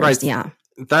leaders. Right. Yeah.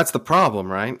 That's the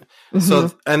problem, right? Mm-hmm.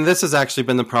 So, and this has actually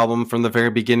been the problem from the very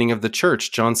beginning of the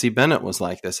church. John C. Bennett was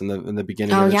like this in the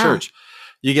beginning of the church.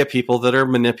 You get people that are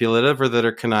manipulative or that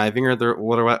are conniving or they're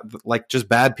like just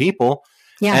bad people.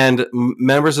 Yeah. And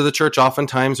members of the church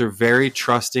oftentimes are very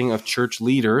trusting of church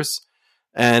leaders,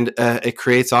 and it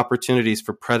creates opportunities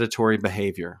for predatory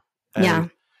behavior. And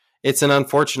it's an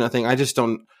unfortunate thing.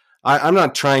 I'm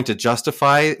not trying to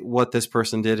justify what this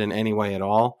person did in any way at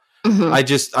all.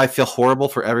 Mm-hmm. I feel horrible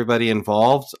for everybody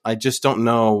involved. I just don't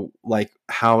know like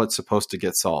how it's supposed to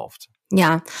get solved.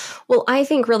 Yeah. Well, I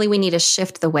think really we need to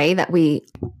shift the way that we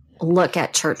look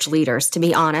at church leaders, to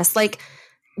be honest. Like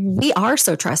we are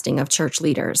so trusting of church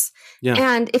leaders. Yeah.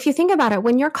 And if you think about it,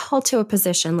 when you're called to a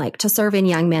position like to serve in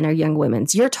young men or young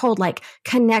women's, you're told like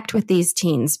connect with these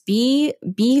teens, be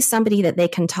somebody that they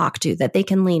can talk to, that they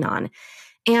can lean on.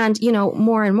 And, you know,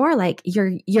 more and more like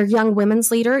your young women's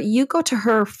leader, you go to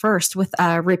her first with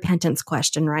a repentance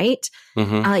question, right?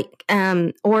 Mm-hmm.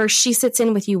 Or she sits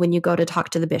in with you when you go to talk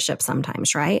to the bishop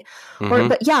sometimes, right? Mm-hmm.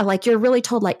 But yeah, like you're really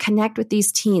told like connect with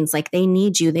these teens, like they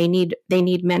need you, they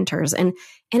need mentors. And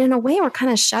in a way, we're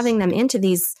kind of shoving them into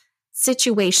these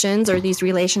situations or these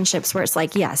relationships where it's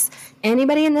like, yes,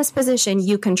 anybody in this position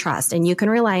you can trust and you can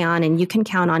rely on and you can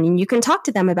count on and you can talk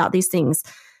to them about these things.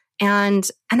 And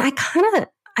I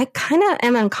kind of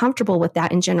am uncomfortable with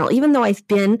that in general, even though I've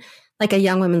been like a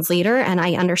young women's leader and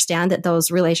I understand that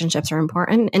those relationships are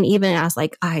important. And even as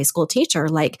like a high school teacher,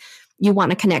 like you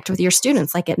want to connect with your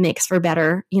students, like it makes for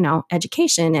better, you know,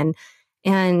 education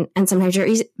and sometimes you're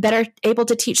better able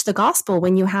to teach the gospel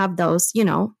when you have those, you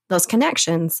know, those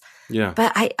connections. Yeah.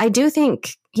 But I do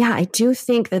think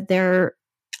that they're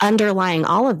underlying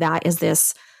all of that is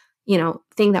this, you know,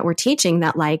 thing that we're teaching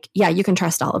that like, yeah, you can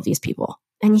trust all of these people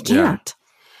and you can't.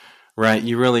 Yeah. Right.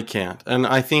 You really can't. And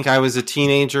I think I was a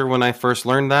teenager when I first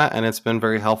learned that, and it's been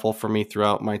very helpful for me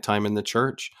throughout my time in the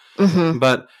church. Mm-hmm.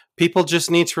 But people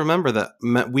just need to remember that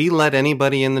we let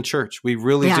anybody in the church. We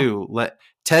really do.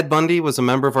 Ted Bundy was a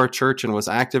member of our church and was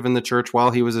active in the church while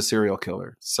he was a serial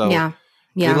killer. So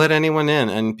we let anyone in,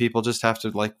 and people just have to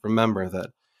like remember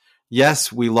that.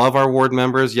 Yes, we love our ward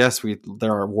members. Yes,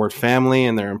 they're our ward family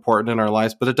and they're important in our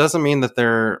lives, but it doesn't mean that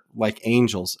they're like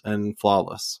angels and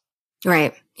flawless.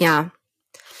 Right. Yeah.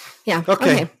 Yeah.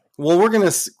 Okay. Well, we're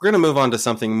gonna move on to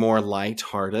something more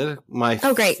lighthearted.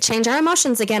 Great. Change our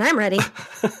emotions again. I'm ready.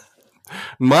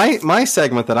 My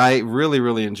segment that I really,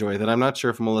 really enjoy that I'm not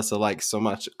sure if Melissa likes so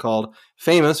much, called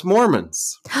Famous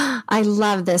Mormons. I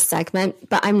love this segment,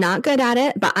 but I'm not good at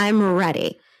it, but I'm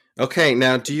ready. Okay.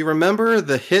 Now, do you remember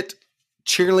the hit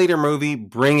cheerleader movie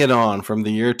Bring It On from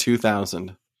the year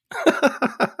 2000?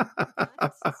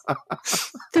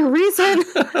 The reason...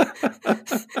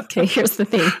 Okay, here's the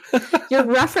thing. Your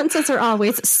references are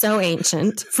always so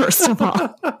ancient, first of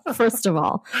all.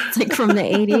 It's like from the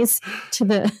 80s to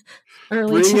the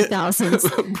early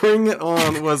 2000s. Bring It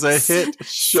On was a hit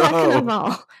show. Second of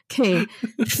all, okay,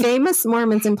 Famous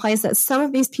Mormons implies that some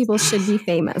of these people should be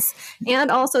famous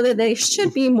and also that they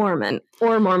should be Mormon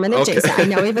or Mormon adjacent. I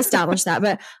know we've established that,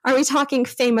 but are we talking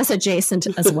famous adjacent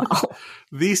as well?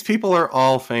 These people are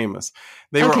all famous.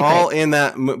 They were all in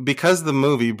that because the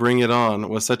movie Bring It On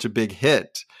was such a big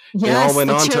hit. Yes, they all went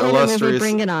on to illustrious.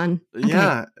 Bring It On. Okay.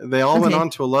 Yeah, they all went on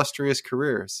to illustrious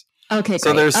careers. Okay,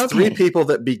 so there's 3 people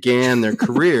that began their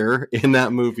career in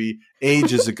that movie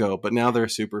ages ago, but now they're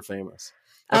super famous.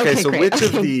 Okay, so which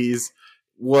of these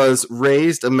was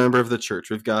raised a member of the church?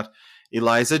 We've got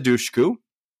Eliza Dushku.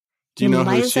 Do you know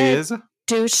who she is?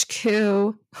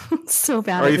 Dushku. So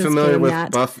bad. Are you familiar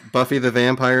with Buffy the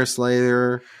Vampire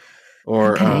Slayer?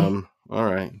 Or all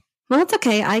right. Well, that's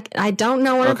okay. I don't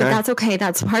know her, but that's okay.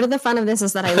 That's part of the fun of this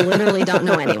is that I literally don't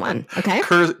know anyone. Okay.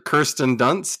 Kirsten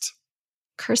Dunst.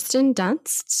 Kirsten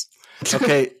Dunst.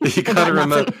 Okay, you gotta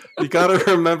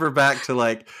remember back to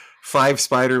like 5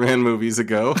 Spider-Man movies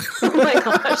ago. Oh my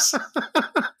gosh.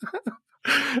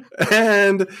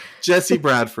 And Jesse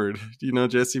Bradford. Do you know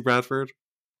Jesse Bradford?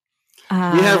 We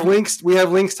have links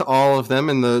to all of them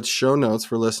in the show notes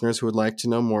for listeners who would like to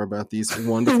know more about these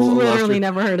wonderful. I've literally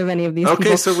never heard of any of these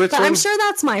people. So which one? I'm sure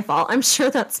that's my fault.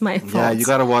 Yeah, you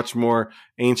got to watch more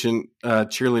ancient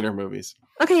cheerleader movies.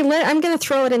 Okay, I'm going to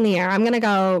throw it in the air. I'm going to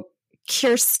go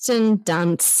Kirsten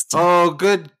Dunst. Oh,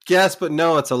 good guess, but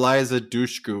no, it's Eliza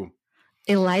Dushku.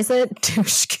 Eliza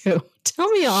Dushku.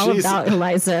 Tell me all about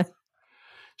Eliza.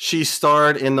 She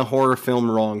starred in the horror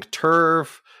film Wrong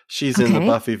Turf. She's in the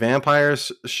Buffy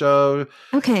Vampires show.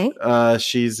 Okay.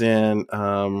 She's in,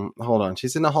 hold on.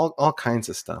 She's in all kinds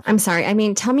of stuff. I'm sorry. I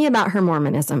mean, tell me about her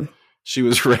Mormonism. She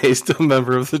was raised a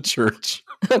member of the church.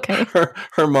 Okay.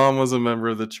 Her mom was a member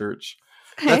of the church.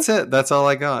 Okay. That's it. That's all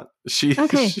I got.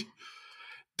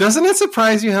 Doesn't it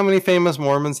surprise you how many famous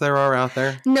Mormons there are out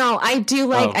there? No, I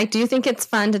do I do think it's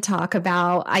fun to talk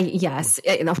about.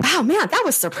 Wow, man, that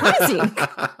was surprising.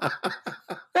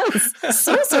 That was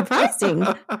so surprising.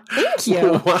 Thank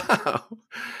you. Wow.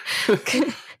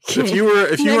 Okay. If you were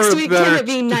next week, can it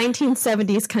be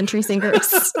 1970s country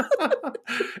singers?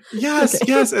 Yes,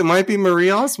 yes, it might be Marie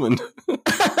Osmond.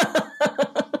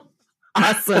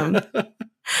 Awesome.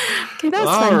 Okay, that's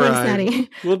fun. Right. Thanks, Natty.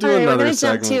 We'll do another segment. We're going to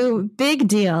jump to big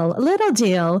deal, little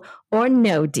deal, or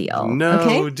no deal.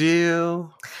 No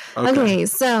deal. Okay,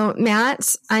 so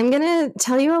Matt, I'm gonna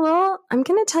tell you a little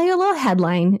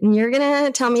headline, and you're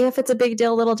gonna tell me if it's a big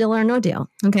deal, little deal, or no deal.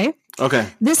 Okay. Okay.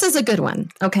 This is a good one.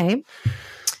 Okay.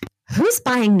 Who's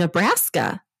buying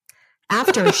Nebraska?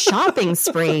 After a shopping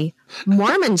spree,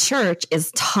 Mormon Church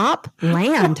is top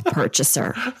land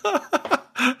purchaser.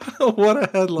 What a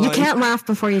headline. You can't laugh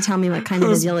before you tell me what kind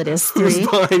of a deal it is. 3. Who's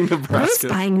buying Nebraska? Who's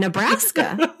buying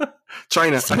Nebraska?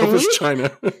 China. 3? I hope it's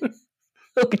China.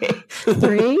 Okay.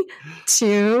 3,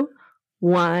 2,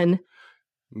 1.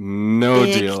 No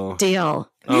big deal.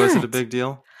 Oh, is it a big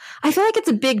deal? I feel like it's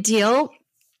a big deal.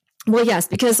 Well, yes,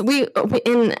 because we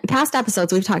in past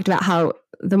episodes, we've talked about how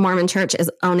the Mormon Church is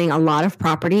owning a lot of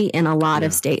property in a lot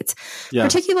of states. Yeah.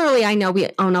 Particularly, I know we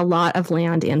own a lot of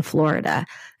land in Florida.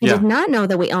 I did not know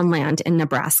that we own land in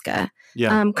Nebraska.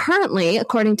 Yeah. Currently,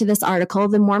 according to this article,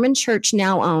 the Mormon Church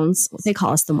now owns, they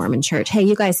call us the Mormon Church. Hey,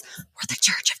 you guys, we're the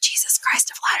Church of Jesus Christ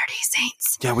of Latter-day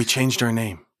Saints. Yeah, we changed our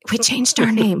name.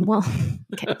 Well,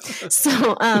 okay.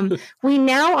 So we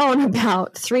now own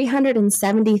about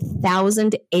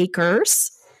 370,000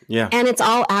 acres. Yeah. And it's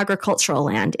all agricultural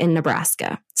land in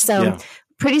Nebraska. So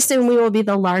pretty soon we will be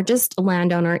the largest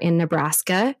landowner in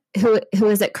Nebraska. Who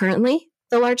is it currently?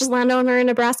 The largest landowner in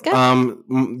Nebraska?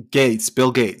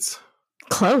 Bill Gates.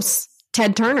 Close.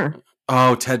 Ted Turner.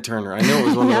 Oh, Ted Turner. I knew it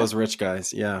was one of those rich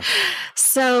guys. Yeah.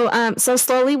 So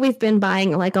slowly we've been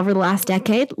buying, like over the last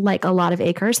decade, like a lot of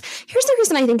acres. Here's the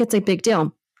reason I think it's a big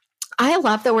deal. I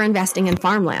love that we're investing in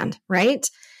farmland, right?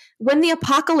 When the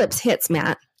apocalypse hits,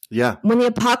 Matt. Yeah. When the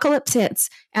apocalypse hits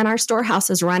and our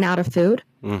storehouses run out of food,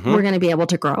 we're going to be able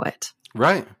to grow it.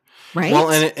 Right. Right. Well,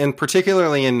 and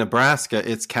particularly in Nebraska,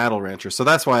 it's cattle ranchers. So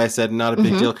that's why I said not a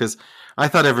big deal, because I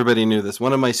thought everybody knew this.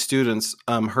 One of my students,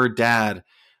 her dad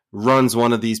runs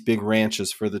one of these big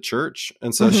ranches for the church.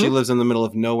 And so she lives in the middle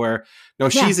of nowhere. No,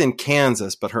 she's in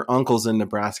Kansas, but her uncle's in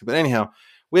Nebraska. But anyhow,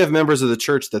 we have members of the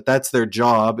church that's their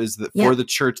job, is that for the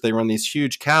church, they run these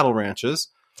huge cattle ranches.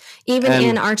 Even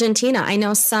in Argentina, I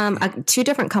know some 2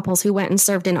 different couples who went and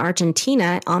served in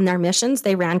Argentina on their missions.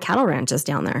 They ran cattle ranches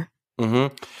down there.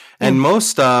 And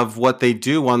most of what they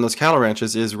do on those cattle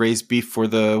ranches is raise beef for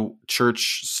the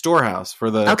church storehouse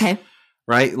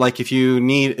right? Like if you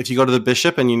go to the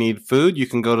bishop and you need food, you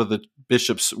can go to the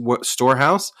bishop's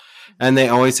storehouse, and they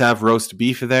always have roast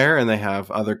beef there, and they have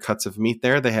other cuts of meat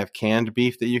there. They have canned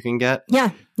beef that you can get.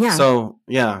 Yeah. So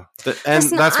why I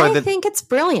think it's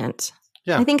brilliant.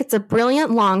 Yeah. I think it's a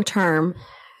brilliant long-term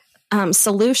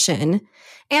solution.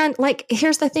 And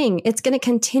here's the thing, it's going to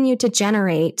continue to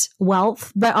generate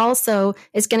wealth, but also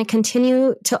it's going to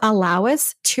continue to allow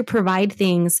us to provide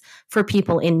things for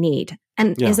people in need.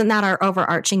 And isn't that our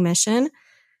overarching mission?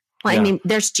 Well, I mean,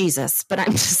 there's Jesus, but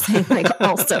I'm just saying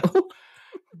also.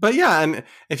 But and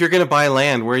if you're going to buy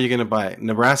land, where are you going to buy it?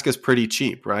 Nebraska's pretty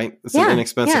cheap, right? It's an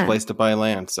inexpensive place to buy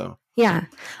land. So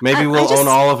maybe we'll own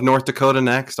all of North Dakota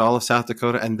next, all of South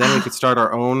Dakota, and then we could start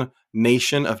our own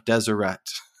nation of Deseret.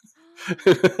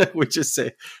 We just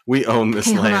say we own this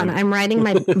land. Hold on. I'm writing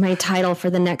my title for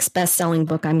the next best-selling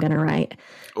book I'm going to write.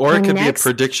 Or it could be a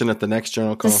prediction at the next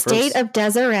journal conference. The state of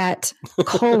Deseret,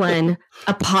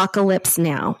 apocalypse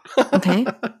now. Okay?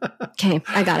 Okay,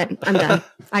 I got it. I'm done.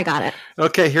 I got it.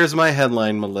 Okay, here's my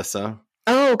headline, Melissa.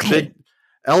 Okay.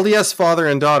 LDS father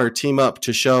and daughter team up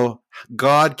to show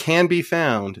God can be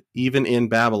found even in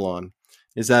Babylon.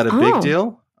 Is that a big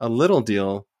deal, a little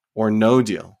deal, or no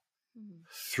deal?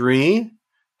 3,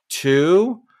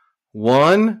 2,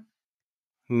 1.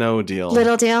 No deal.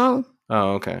 Little deal. Oh,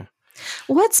 okay.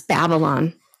 What's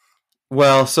Babylon?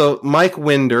 Well, so Mike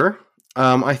Winder,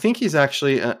 I think he's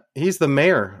actually, he's the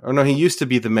mayor. Or no, he used to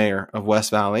be the mayor of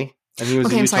West Valley. And he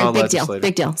was a Utah legislator.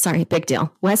 Big deal. Sorry, big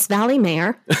deal. West Valley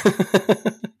mayor.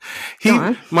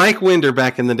 Mike Winder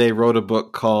back in the day wrote a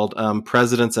book called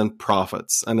Presidents and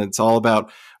Prophets. And it's all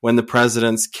about when the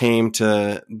presidents came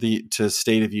to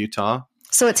state of Utah.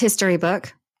 So it's history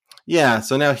book. Yeah.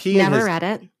 So now Never read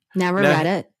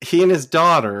it. He and his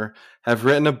daughter have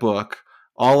written a book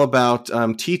all about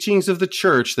teachings of the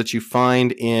church that you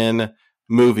find in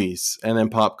movies and in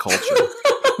pop culture.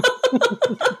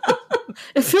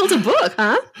 It filled a book,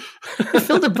 huh? It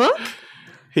filled a book?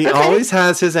 He always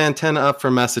has his antenna up for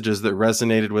messages that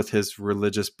resonated with his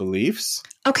religious beliefs.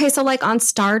 Okay, so like on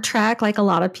Star Trek, like a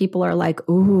lot of people are like,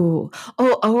 ooh.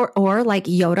 Or like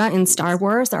Yoda in Star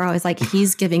Wars, they're always like,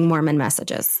 he's giving Mormon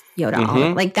messages.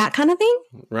 Yoda, like that kind of thing?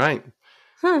 Right.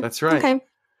 Huh. That's right. Okay.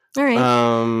 All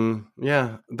right.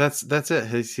 Yeah, that's it.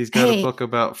 He's got a book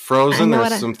about Frozen.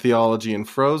 There's some theology in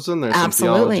Frozen. There's some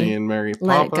theology in Mary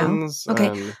Poppins.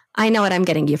 Okay. I know what I'm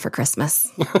getting you for Christmas.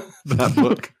 That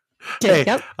book. Hey,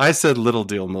 I said little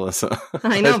deal, Melissa.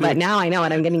 I know, but now I know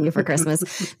what I'm getting you for Christmas.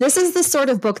 This is the sort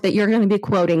of book that you're going to be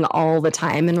quoting all the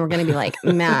time, and we're going to be like,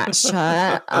 Matt,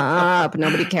 shut up.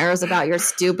 Nobody cares about your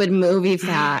stupid movie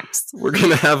facts. We're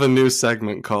going to have a new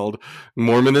segment called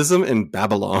Mormonism in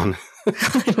Babylon.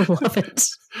 I love it.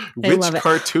 Which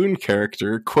cartoon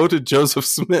character quoted Joseph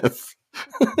Smith?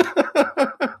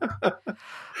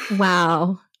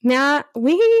 Wow. Now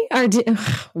we are.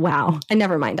 Wow. And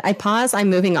never mind. I pause. I'm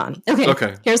moving on.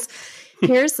 Okay.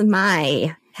 Here's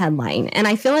my headline. And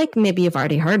I feel like maybe you've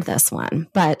already heard this one,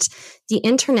 but the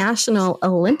International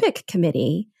Olympic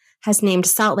Committee has named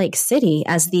Salt Lake City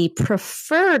as the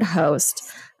preferred host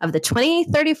of the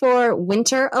 2034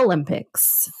 Winter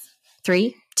Olympics.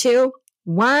 3, 2,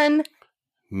 1.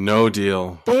 No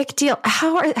deal. Big deal.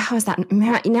 How is that?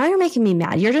 Now you're making me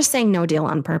mad. You're just saying no deal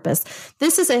on purpose.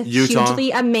 This is a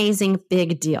hugely amazing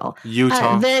big deal.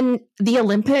 Utah. Then the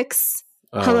Olympics.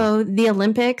 Hello, the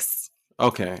Olympics.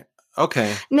 Okay.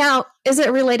 Now, is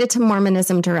it related to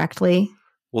Mormonism directly?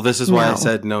 Well, this is why I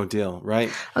said no deal,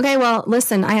 right? Okay, well,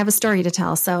 listen, I have a story to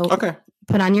tell. So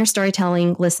put on your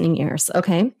storytelling listening ears,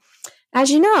 okay?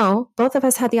 As you know, both of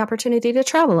us had the opportunity to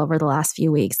travel over the last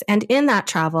few weeks. And in that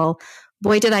travel,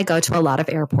 boy, did I go to a lot of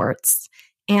airports,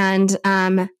 and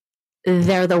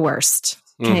they're the worst.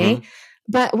 Okay. Mm-hmm.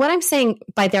 But what I'm saying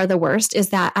by they're the worst is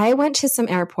that I went to some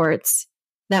airports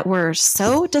that were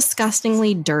so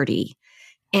disgustingly dirty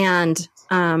and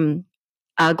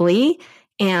ugly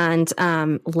and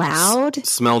loud.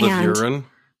 Smelled of urine.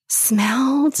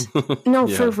 No,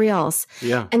 for reals.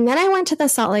 Yeah. And then I went to the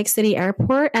Salt Lake City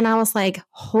airport and I was like,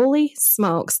 holy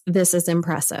smokes, this is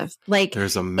impressive. Like,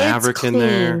 there's a Maverick in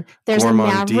there. There's a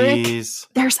Maverick.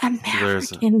 There's a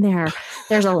Maverick in there.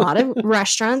 There's a lot of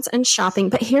restaurants and shopping.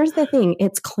 But here's the thing.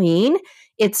 It's clean.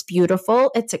 It's beautiful.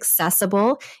 It's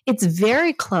accessible. It's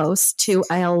very close to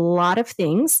a lot of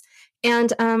things.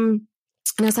 And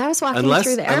as I was walking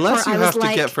through the airport, unless you I was have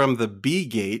like, to get from the B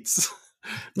gates.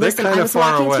 Listen, I was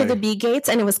walking through the B gates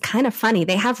and it was kind of funny.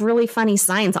 They have really funny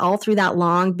signs all through that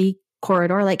long B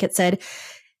corridor. Like it said,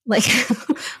 like,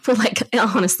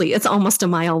 honestly, it's almost a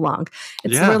mile long.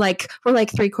 We're like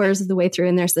 3/4 of the way through.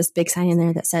 And there's this big sign in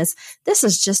there that says, this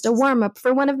is just a warm up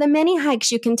for one of the many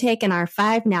hikes you can take in our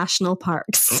 5 national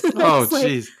parks. Oh,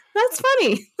 geez. That's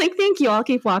funny. Like, thank you. I'll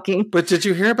keep walking. But did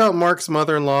you hear about Mark's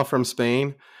mother-in-law from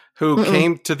Spain who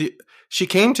came to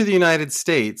the United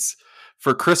States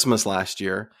for Christmas last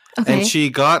year. Okay. And she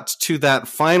got to that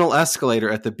final escalator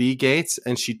at the B gates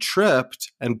and she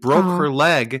tripped and broke her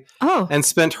leg and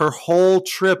spent her whole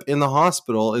trip in the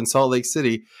hospital in Salt Lake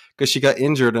City because she got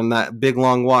injured in that big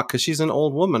long walk because she's an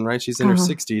old woman, right? She's in her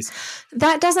 60s.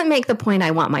 That doesn't make the point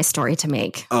I want my story to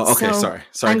make. Oh, okay. So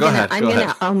sorry. Go ahead. I'm going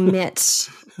to omit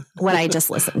what I just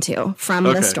listened to from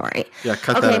the story. Yeah,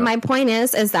 cut that out. My point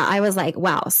is that I was like,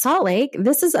 wow, Salt Lake,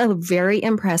 this is a very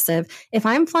impressive. If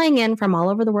I'm flying in from all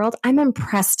over the world, I'm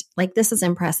impressed. Like, this is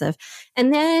impressive.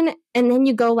 And then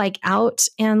you go like out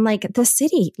and like the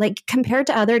city, like compared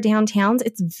to other downtowns,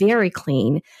 it's very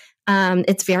clean.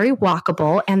 It's very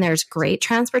walkable and there's great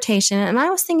transportation. And I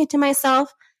was thinking to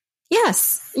myself,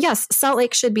 yes, Salt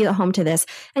Lake should be the home to this.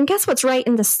 And guess what's right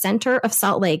in the center of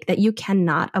Salt Lake that you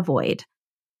cannot avoid?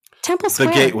 Temple Square.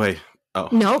 The Gateway. Oh.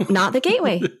 No, not the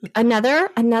Gateway. Another,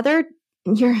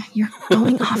 you're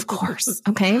going off course.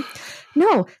 Okay.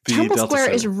 No, Temple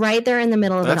Square is right there in the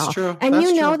middle of it all. That's true. And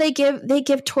they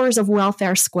give tours of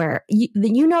Welfare Square.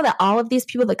 You know that all of these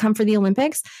people that come for the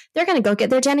Olympics, they're going to go get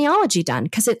their genealogy done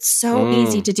because it's so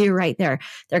easy to do right there.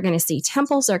 They're going to see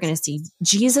temples. They're going to see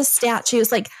Jesus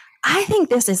statues. Like, I think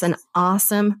this is an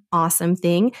awesome, awesome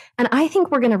thing. And I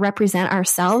think we're going to represent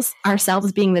ourselves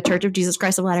being the Church of Jesus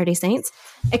Christ of Latter-day Saints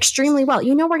extremely well.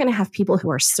 You know, we're going to have people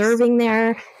who are serving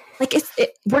there. Like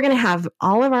we're going to have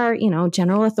all of our,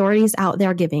 general authorities out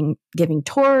there giving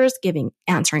tours,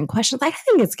 answering questions. I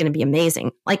think it's going to be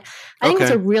amazing. Like, I think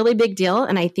it's a really big deal.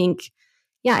 And I think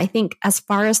as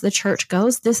far as the church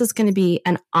goes, this is going to be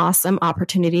an awesome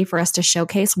opportunity for us to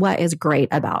showcase what is great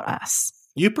about us.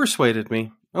 You persuaded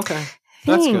me. Okay.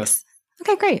 That's Thanks. Good.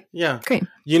 Okay, great. Yeah. Great.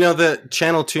 You know, the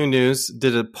Channel 2 News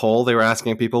did a poll. They were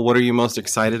asking people, what are you most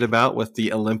excited about with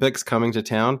the Olympics coming to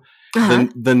town? Uh-huh.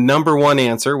 The number one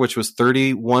answer, which was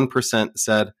 31%,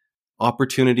 said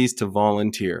opportunities to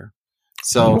volunteer.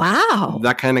 So wow,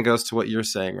 that kind of goes to what you're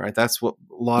saying, right? That's what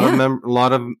a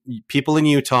lot of people in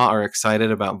Utah are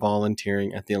excited about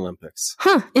volunteering at the Olympics.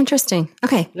 Huh. Interesting.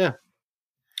 Okay. Yeah.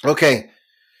 Okay.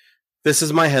 This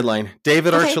is my headline.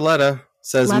 David Archuleta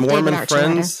says Love Mormon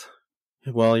friends.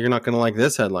 Well, you're not going to like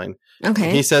this headline.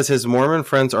 Okay. He says his Mormon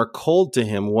friends are cold to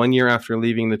him 1 year after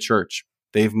leaving the church.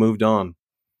 They've moved on.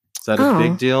 Is that a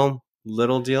big deal,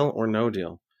 little deal, or no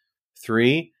deal?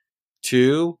 3,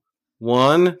 2,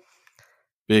 1.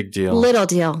 Big deal. Little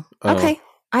deal. Oh. Okay.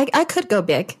 I could go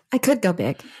big.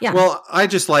 Yeah. Well, I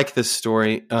just like this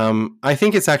story. I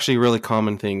think it's actually a really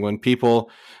common thing when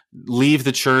people leave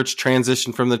the church,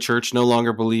 transition from the church, no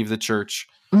longer believe the church.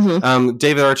 Mm-hmm.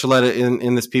 David Archuleta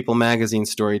in this People magazine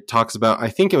story talks about, I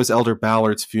think it was Elder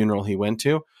Ballard's funeral he went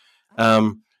to.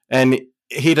 And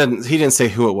he didn't say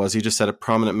who it was. He just said a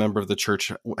prominent member of the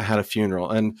church had a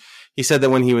funeral. And he said that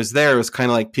when he was there, it was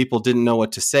kind of like people didn't know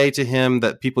what to say to him,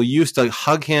 that people used to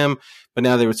hug him, but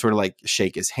now they would sort of like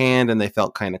shake his hand and they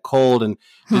felt kind of cold and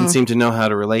didn't seem to know how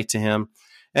to relate to him.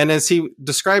 And as he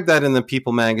described that in the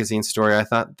People magazine story, I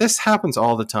thought this happens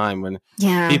all the time when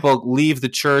people leave the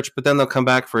church, but then they'll come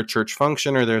back for a church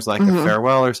function or there's like a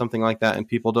farewell or something like that. And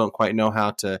people don't quite know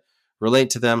how to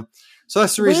relate to them. So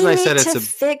that's the reason I said it's a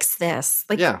fix this.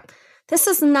 Like, this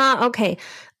is not okay.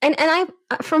 And I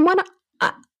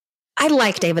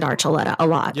like David Archuleta a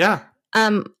lot. Yeah.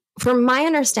 From my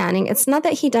understanding, it's not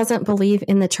that he doesn't believe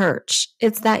in the church.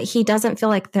 It's that he doesn't feel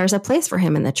like there's a place for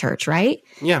him in the church, right?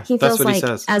 Yeah, he feels that's what like he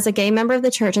says. As a gay member of the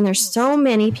church, and there's so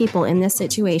many people in this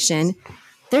situation,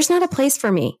 there's not a place for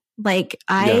me. Like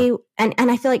and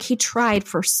I feel like he tried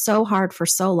for so hard for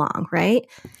so long, right?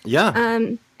 Yeah.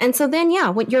 And so then,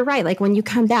 when you're right, like when you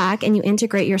come back and you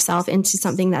integrate yourself into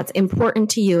something that's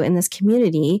important to you in this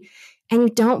community and you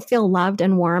don't feel loved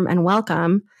and warm and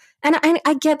welcome. And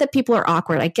I get that people are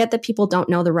awkward. I get that people don't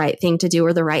know the right thing to do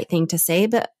or the right thing to say,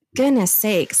 but goodness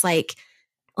sakes, like.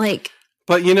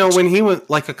 But you know, when he was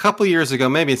like a couple years ago,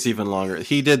 maybe it's even longer,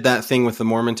 he did that thing with the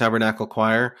Mormon Tabernacle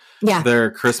Choir,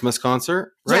 their Christmas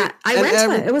concert, right? Yeah, I went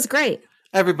to it. It was great.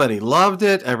 Everybody loved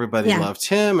it. Everybody loved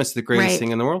him. It's the greatest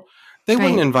thing in the world. They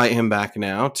wouldn't invite him back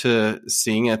now to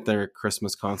sing at their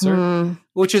Christmas concert,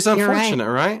 which is unfortunate,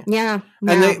 right? Yeah.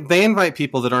 And they invite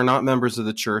people that are not members of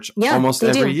the church almost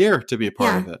every year to be a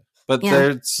part of it. But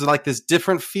there's like this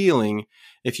different feeling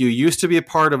if you used to be a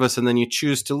part of us and then you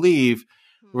choose to leave.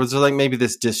 Was there like maybe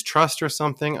this distrust or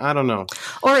something? I don't know.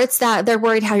 Or it's that they're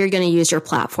worried how you're going to use your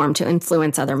platform to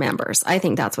influence other members. I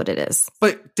think that's what it is.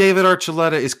 But David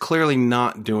Archuleta is clearly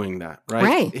not doing that, right?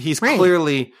 Right. He's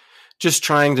clearly just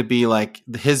trying to be like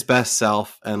his best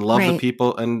self and love the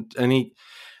people. And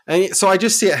so I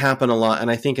just see it happen a lot.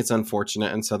 And I think it's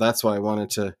unfortunate. And so that's why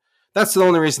that's the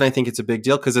only reason I think it's a big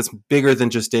deal, because it's bigger than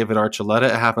just David Archuleta.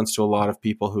 It happens to a lot of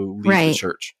people who leave the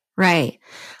church. Right.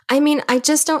 I mean, I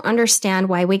just don't understand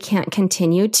why we can't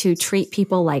continue to treat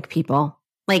people like people,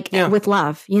 with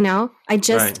love, you know? I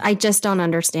just don't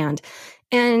understand.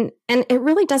 And it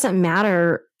really doesn't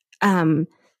matter.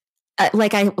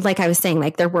 Like I was saying,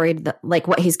 like they're worried that like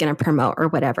what he's going to promote or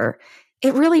whatever.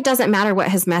 it really doesn't matter what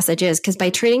his message is, because by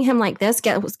treating him like this,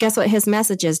 guess what his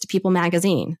message is to People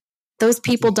Magazine? Those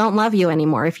people don't love you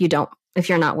anymore if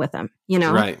you're not with them, you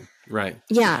know? Right.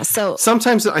 Yeah. So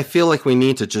sometimes I feel like we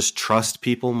need to just trust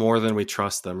people more than we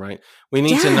trust them, right? We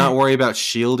need to not worry about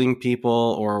shielding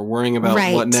people or worrying about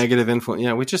what negative influence.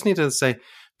 Yeah, we just need to say,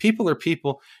 people are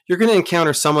people. You're going to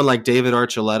encounter someone like David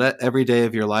Archuleta every day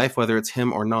of your life, whether it's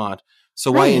him or not.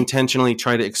 So why intentionally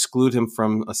try to exclude him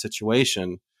from a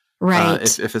situation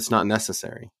if it's not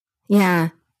necessary? Yeah.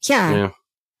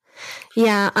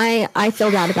 Yeah, I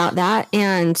feel bad about that,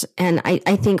 and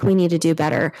I think we need to do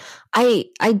better. I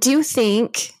do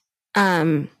think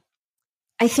I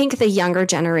think the younger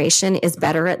generation is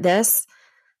better at this,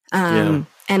 and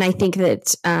I think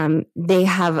that they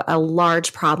have a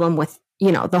large problem with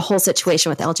the whole situation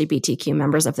with LGBTQ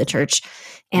members of the church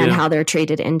and how they're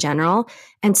treated in general.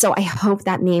 And so I hope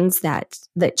that means that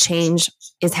change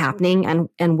is happening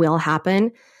and will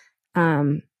happen.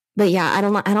 But yeah, I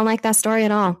don't like that story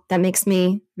at all. That makes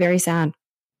me very sad.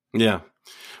 Yeah.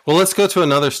 Well, let's go to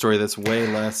another story that's way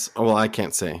less. Well, I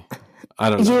can't say. I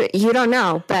don't know. You don't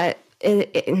know, but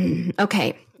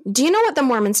okay. Do you know what the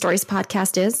Mormon Stories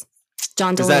podcast is?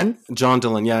 John Dehlin? Is that John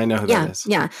Dehlin? Yeah, I know who that is.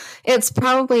 Yeah. It's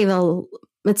probably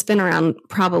it's been around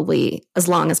probably as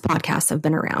long as podcasts have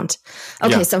been around.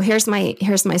 Okay, so here's my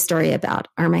story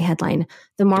my headline.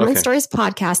 The Mormon Stories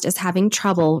podcast is having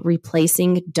trouble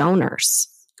replacing donors.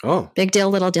 Oh. Big deal,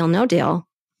 little deal, no deal.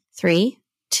 3,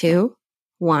 2,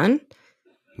 1.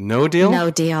 No deal? No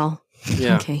deal.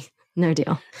 Yeah. Okay, no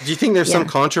deal. Do you think there's some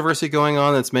controversy going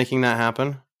on that's making that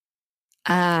happen?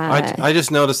 I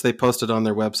just noticed they posted on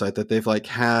their website that they've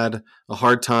had a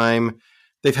hard time.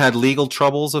 They've had legal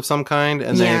troubles of some kind,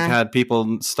 and they've had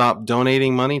people stop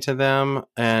donating money to them.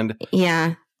 And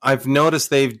I've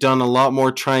noticed they've done a lot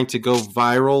more trying to go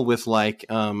viral with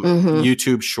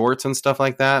YouTube shorts and stuff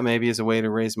like that, maybe as a way to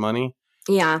raise money.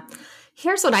 Yeah.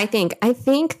 Here's what I think. I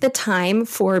think the time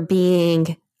for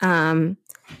being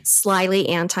slyly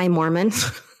anti-Mormon,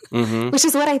 which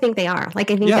is what I think they are. I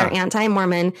think they're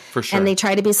anti-Mormon, for sure. And they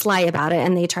try to be sly about it,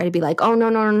 and they try to be like, oh,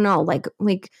 no. Like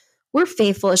we're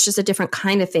faithful. It's just a different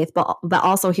kind of faith, but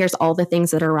also here's all the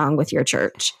things that are wrong with your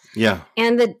church. Yeah.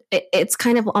 And it's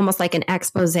kind of almost like an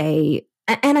expose. And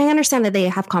I understand that they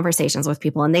have conversations with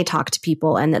people and they talk to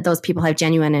people, and that those people have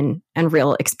genuine and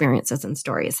real experiences and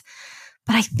stories.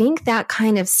 But I think that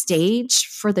kind of stage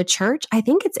for the church, I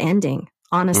think it's ending,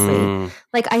 honestly.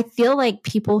 I feel like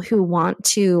people who want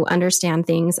to understand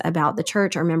things about the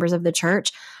church or members of the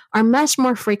church are much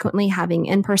more frequently having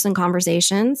in-person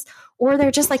conversations, or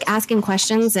they're just asking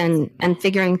questions and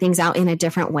figuring things out in a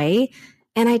different way.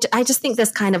 And I just think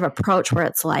this kind of approach where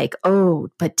it's like, oh,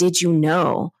 but did you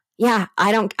know? Yeah,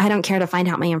 I don't care to find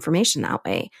out my information that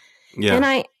way.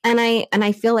 Yeah. And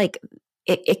I feel like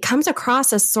it comes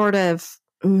across as sort of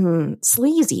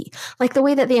sleazy, like the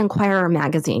way that the Inquirer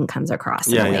magazine comes across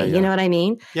in a way. You know what I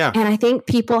mean? Yeah. And I think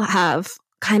people have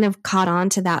kind of caught on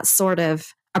to that sort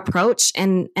of approach,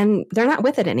 and they're not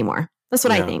with it anymore. That's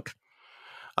what I think.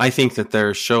 I think that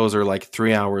their shows are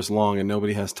 3 hours long and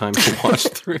nobody has time to watch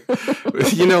through.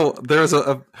 There was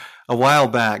a while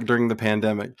back during the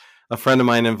pandemic, a friend of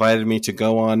mine invited me to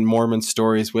go on Mormon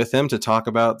Stories with him to talk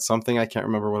about something. I can't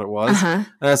remember what it was. And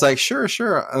I was like, sure.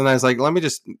 And I was like, let me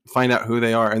just find out who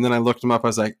they are. And then I looked them up. I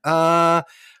was like,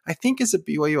 I think as a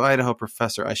BYU Idaho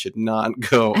professor, I should not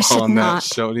go on that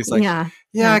show. And he's like,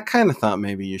 I kind of thought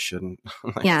maybe you shouldn't.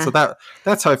 So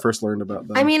that's how I first learned about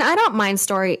them. I mean, I don't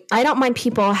mind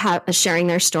people sharing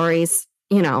their stories,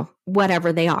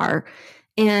 whatever they are.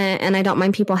 And I don't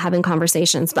mind people having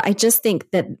conversations, but I just think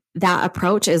that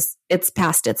approach it's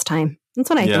past its time. That's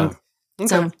what I think.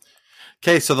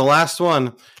 Okay. So the last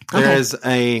one, there is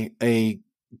a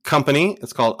company.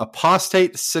 It's called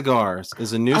Apostate Cigars.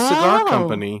 Is a new cigar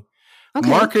company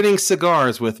marketing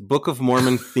cigars with Book of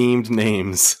Mormon themed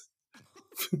names.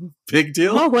 Big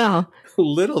deal? Oh, wow.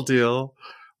 Little deal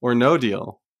or no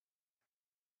deal?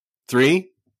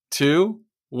 3, 2,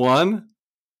 1.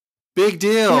 Big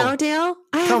deal. No deal?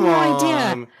 I have no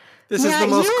idea. This is the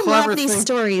most clever thing. You love these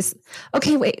stories.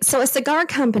 Okay, wait. So a cigar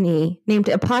company named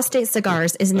Apostate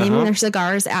Cigars is naming their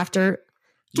cigars after...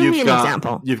 Give me an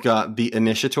example. You've got the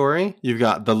Initiatory. You've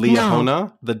got the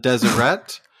Liahona, the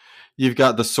Deseret. You've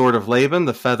got the Sword of Laban,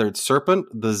 the Feathered Serpent,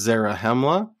 the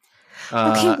Zarahemla. Okay,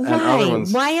 why? And other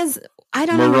ones. I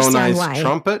don't understand why. Moroni's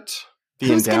Trumpet, the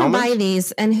Who's Endowment. Who's going to buy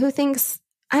these, and who thinks...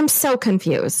 I'm so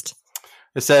confused.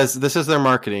 It says, this is their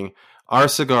marketing. Our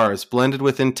cigars, blended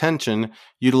with intention,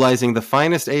 utilizing the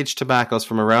finest aged tobaccos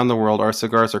from around the world. Our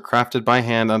cigars are crafted by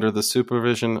hand under the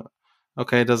supervision...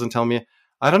 Okay, it doesn't tell me...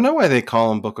 I don't know why they call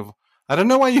them Book of... I don't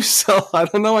know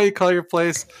why you call your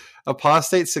place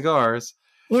Apostate Cigars.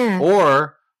 Yeah.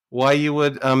 Or why you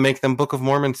would make them Book of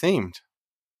Mormon themed.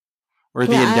 Or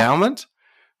the endowment?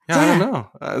 I don't know.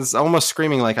 It's almost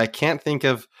screaming like I can't think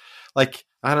of, like,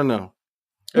 I don't know.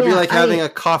 It'd be like having a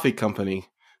coffee company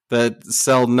that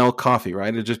sell no coffee,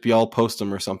 right? It'd just be all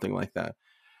Postum or something like that.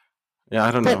 Yeah,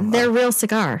 I don't know. But they're real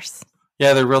cigars.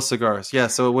 Yeah, they're real cigars. Yeah,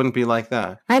 so it wouldn't be like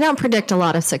that. I don't predict a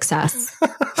lot of success.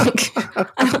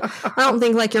 I don't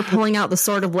think like you're pulling out the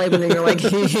sword of labor and you're like,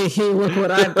 hey, look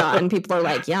what I've got. And people are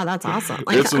like, yeah, that's awesome.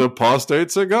 Like, it's an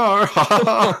apostate cigar.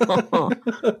 Okay.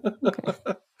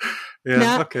 Yeah,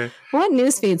 now, okay. What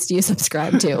news feeds do you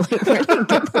subscribe to? Like, where do you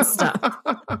get this stuff?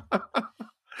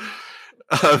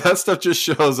 That stuff just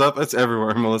shows up. It's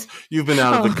everywhere, Melissa. You've been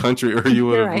out of the country or you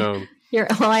would have known.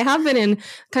 Well, I have been in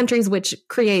countries which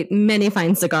create many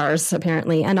fine cigars,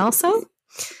 apparently, and also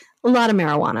a lot of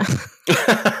marijuana.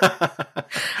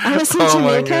 I was in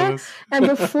Jamaica, and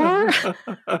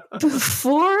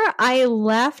before I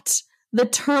left the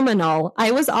terminal,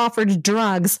 I was offered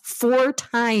drugs 4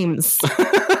 times.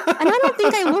 And I don't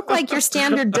think I look like your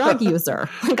standard drug user.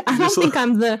 Like, I don't think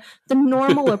I'm the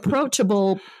normal,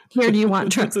 approachable, here, do you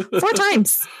want drugs? 4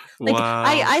 times. Like, wow.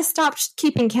 I stopped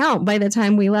keeping count by the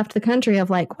time we left the country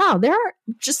of like, wow, there are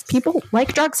just people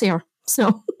like drugs here.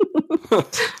 So.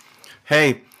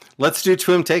 Hey, let's do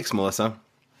Twim Takes, Melissa.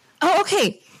 Oh,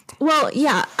 okay. Well,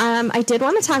 yeah, I did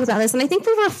want to talk about this, and I think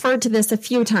we've referred to this a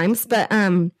few times, but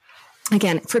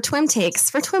again, for Twim Takes,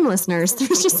 for Twim listeners,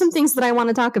 there's just some things that I want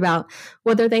to talk about,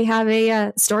 whether they have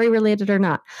a story related or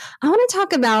not. I want to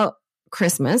talk about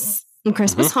Christmas and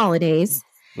Christmas holidays.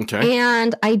 Okay.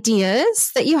 And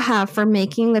ideas that you have for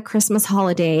making the Christmas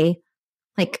holiday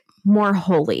like more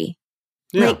holy.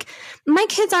 Yeah. Like, my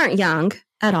kids aren't young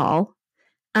at all.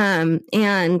 And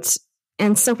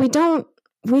so we don't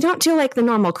do like the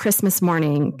normal Christmas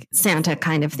morning Santa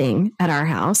kind of thing at our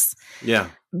house. Yeah.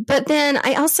 But then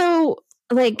I also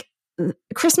like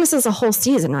Christmas is a whole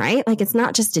season, right? Like, it's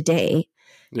not just a day.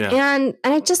 Yeah. And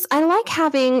I like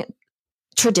having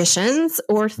traditions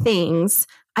or things,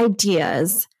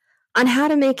 ideas on how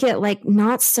to make it like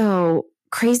not so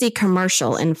crazy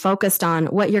commercial and focused on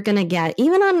what you're going to get,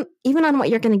 even on what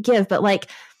you're going to give, but like,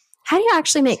 how do you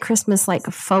actually make Christmas like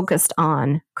focused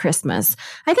on Christmas?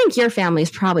 I think your family's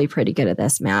probably pretty good at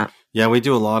this, Matt. Yeah, we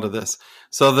do a lot of this.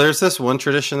 So there's this one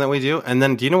tradition that we do. And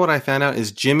then do you know what I found out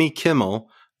is Jimmy Kimmel,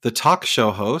 the talk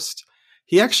show host,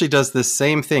 he actually does this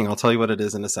same thing. I'll tell you what it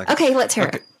is in a second. Okay, let's hear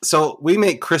it. So we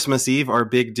make Christmas Eve our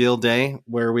big deal day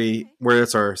where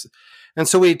it's ours. And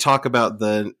so we talk about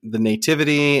the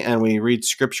nativity and we read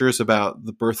scriptures about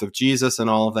the birth of Jesus and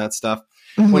all of that stuff.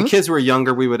 Mm-hmm. When kids were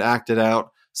younger, we would act it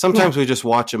out. Sometimes we just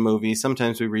watch a movie.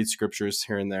 Sometimes we read scriptures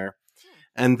here and there.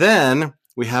 And then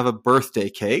we have a birthday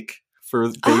cake for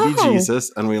baby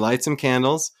Jesus and we light some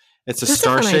candles. It's a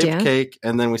star-shaped cake,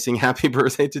 and then we sing happy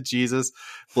birthday to Jesus,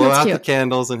 blow out the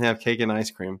candles, and have cake and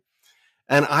ice cream.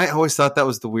 And I always thought that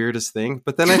was the weirdest thing.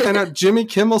 But then I found out Jimmy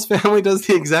Kimmel's family does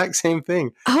the exact same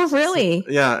thing. Oh, really?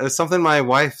 So, yeah, it's something my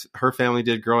wife, her family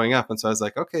did growing up. And so I was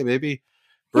like, okay, maybe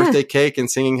birthday cake and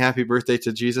singing happy birthday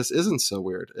to Jesus isn't so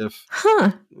weird.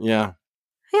 Yeah,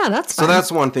 that's fun. So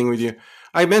that's one thing we do.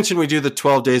 I mentioned we do the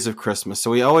 12 days of Christmas.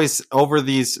 So we always, over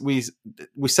these, we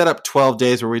set up 12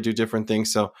 days where we do different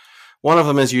things. So one of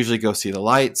them is usually go see the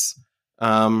lights.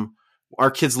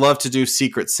 Our kids love to do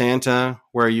Secret Santa,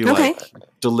 where you like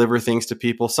deliver things to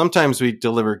people. Sometimes we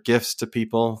deliver gifts to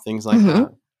people, things like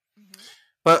that.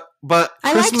 But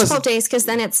I like 12 days because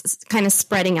then it's kind of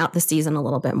spreading out the season a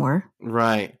little bit more.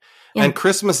 Right. Yeah. And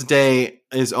Christmas Day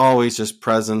is always just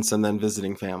presents and then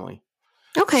visiting family.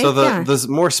 Okay. So the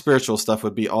more spiritual stuff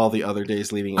would be all the other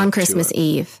days leading up on Christmas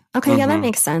Eve. Okay. Yeah, that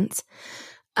makes sense.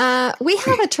 We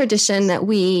have a tradition that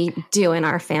we do in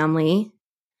our family.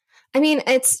 I mean,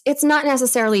 it's not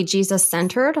necessarily Jesus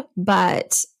centered,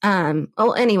 but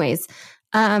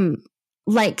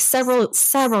like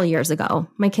several years ago,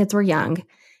 my kids were young,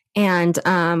 and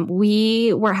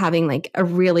we were having like a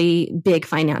really big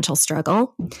financial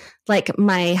struggle. Like,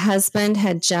 my husband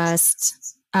had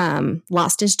just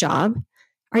lost his job.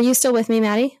 Are you still with me,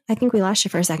 Maddie? I think we lost you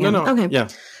for a second. No. Okay. Yeah.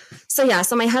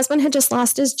 So my husband had just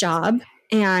lost his job.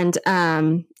 And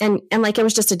like, it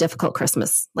was just a difficult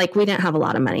Christmas. Like, we didn't have a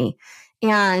lot of money.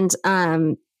 And,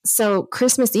 so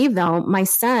Christmas Eve though, my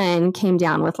son came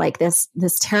down with like this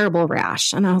terrible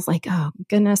rash. And I was like, oh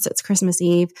goodness, it's Christmas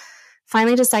Eve.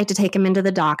 Finally decided to take him into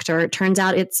the doctor. It turns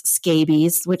out it's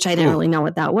scabies, which I didn't really know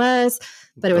what that was,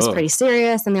 but it was pretty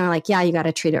serious. And they were like, yeah, you got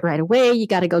to treat it right away. You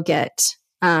got to go get,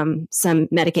 some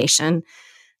medication.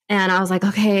 And I was like,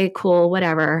 okay, cool,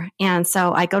 whatever. And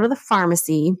so I go to the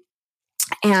pharmacy.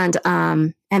 And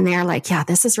they're like, yeah,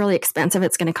 this is really expensive.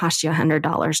 It's going to cost you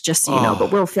 $100, just so you know,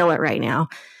 but we'll fill it right now.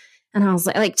 And I was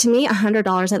like, to me,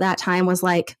 $100 at that time was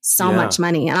like so much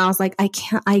money. And I was like,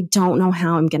 I don't know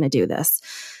how I'm going to do this.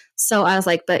 So I was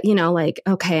like, but like,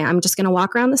 okay, I'm just going to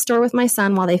walk around the store with my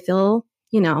son while they fill,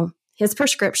 his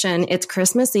prescription. It's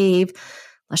Christmas Eve.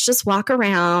 Let's just walk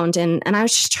around. And I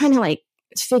was just trying to like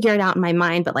figure it out in my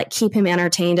mind, but like keep him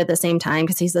entertained at the same time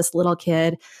because he's this little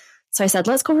kid. So I said,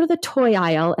 let's go to the toy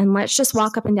aisle and let's just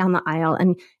walk up and down the aisle.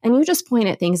 And you just point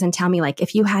at things and tell me, like,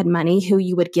 if you had money, who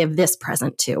you would give this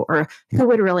present to, or who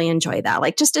would really enjoy that,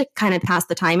 like just to kind of pass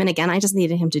the time. And again, I just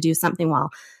needed him to do something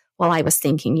while I was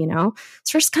thinking, So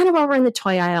we're just kind of over in the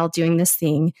toy aisle doing this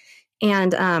thing.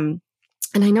 And I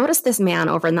noticed this man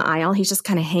over in the aisle. He's just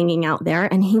kind of hanging out there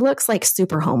and he looks like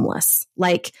super homeless,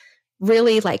 like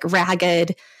really like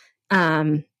ragged,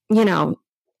 really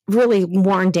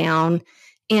worn down.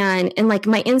 And like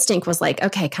my instinct was like,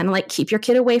 okay, kind of like keep your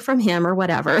kid away from him or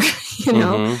whatever,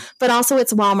 but also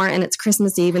it's Walmart and it's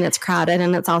Christmas Eve and it's crowded.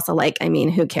 And it's also like, I mean,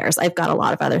 who cares? I've got a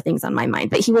lot of other things on my mind,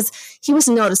 but he was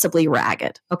noticeably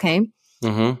ragged. Okay.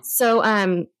 Mm-hmm.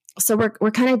 So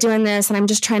we're kind of doing this and I'm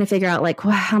just trying to figure out like,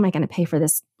 well, how am I going to pay for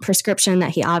this prescription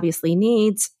that he obviously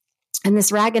needs? And this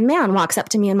ragged man walks up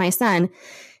to me and my son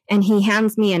and he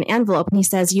hands me an envelope and he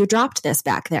says, you dropped this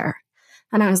back there.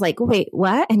 And I was like, wait,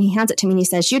 what? And he hands it to me and he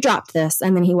says, you dropped this.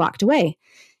 And then he walked away.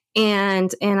 And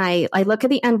I look at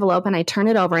the envelope and I turn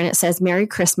it over and it says, Merry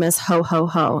Christmas, ho, ho,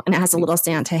 ho. And it has a little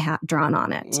Santa hat drawn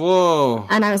on it. Whoa.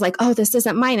 And I was like, oh, this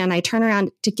isn't mine. And I turn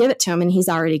around to give it to him and he's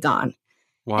already gone.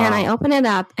 Wow. And I open it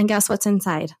up and guess what's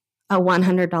inside? A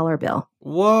 $100 bill.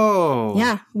 Whoa.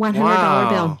 Yeah, $100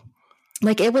 bill.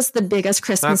 Like it was the biggest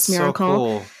Christmas miracle. So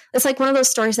cool. It's like one of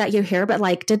those stories that you hear, but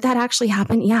like, did that actually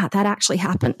happen? Yeah, that actually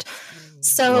happened.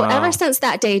 So ever since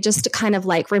that day, just to kind of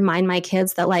like remind my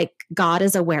kids that like God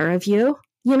is aware of you.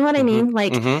 You know what I mean?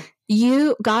 Like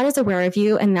God is aware of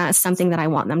you. And that's something that I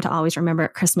want them to always remember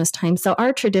at Christmas time. So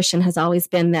our tradition has always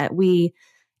been that we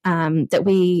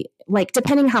like,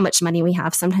 depending how much money we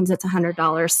have, sometimes it's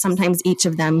 $100. Sometimes each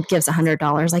of them gives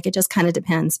 $100. Like it just kind of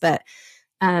depends. But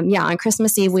on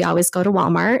Christmas Eve, we always go to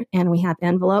Walmart and we have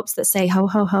envelopes that say ho,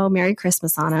 ho, ho, Merry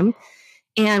Christmas on them.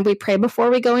 And we pray before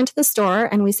we go into the store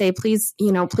and we say, please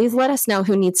let us know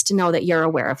who needs to know that you're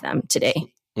aware of them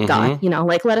today. God,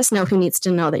 like let us know who needs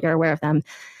to know that you're aware of them.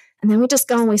 And then we just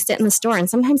go and we sit in the store. And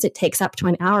sometimes it takes up to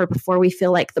an hour before we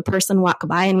feel like the person walk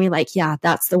by and we like, yeah,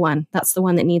 that's the one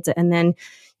that needs it. And then,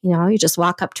 you just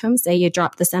walk up to him, say you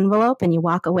dropped this envelope and you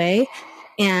walk away.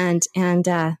 And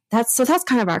that's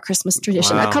kind of our Christmas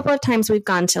tradition. Wow. A couple of times we've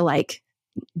gone to like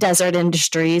Desert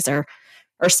Industries or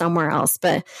somewhere else.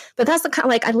 But that's the kind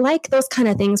of like, I like those kind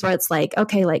of things where it's like,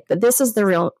 okay, like, but this is the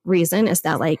real reason is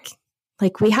that like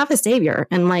we have a savior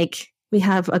and like we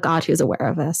have a God who's aware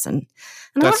of us and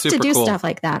I love to do stuff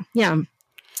like that. Yeah.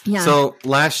 Yeah. So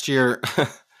last year,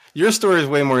 your story is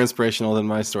way more inspirational than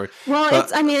my story. Well,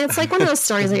 it's like one of those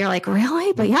stories that you're like,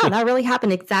 really? But yeah, that really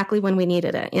happened exactly when we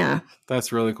needed it. Yeah.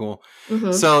 That's really cool.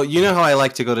 Mm-hmm. So you know how I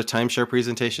like to go to timeshare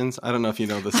presentations? I don't know if you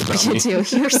know this about me.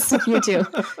 You do.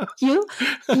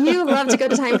 You love to go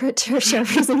to timeshare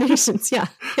presentations. Yeah.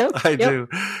 Yep. I do.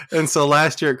 And so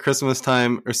last year at Christmas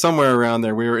time or somewhere around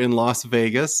there, we were in Las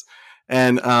Vegas.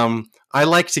 And I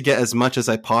like to get as much as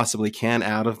I possibly can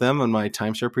out of them on my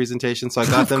timeshare presentation. So I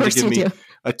got them to give me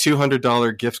a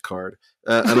 $200 gift card,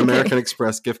 an American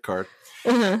Express gift card.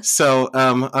 Uh-huh. So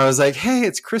I was like, hey,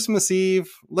 it's Christmas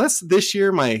Eve. This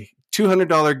year, my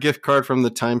 $200 gift card from the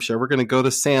timeshare, we're going to go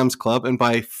to Sam's Club and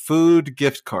buy food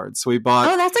gift cards. So we bought...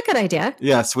 Oh, that's a good idea.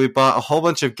 Yeah, so we bought a whole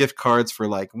bunch of gift cards for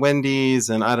like Wendy's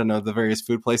and I don't know, the various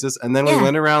food places. And then we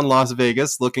went around Las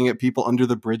Vegas looking at people under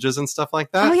the bridges and stuff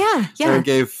like that. Oh, yeah, yeah. And we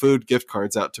gave food gift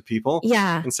cards out to people.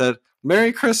 Yeah. And said,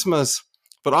 Merry Christmas.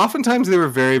 But oftentimes they were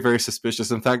very, very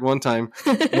suspicious. In fact, one time,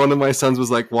 one of my sons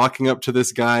was like walking up to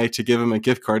this guy to give him a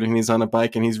gift card and he's on a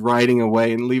bike and he's riding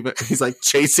away and he's like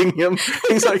chasing him.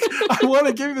 He's like, I want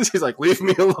to give you this. He's like, leave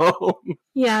me alone.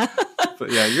 Yeah.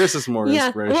 But yeah, yours is more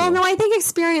inspirational. Well, no, I think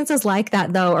experiences like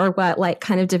that though, are what like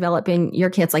kind of developing your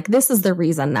kids. Like this is the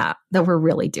reason that we're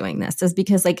really doing this is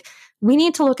because like we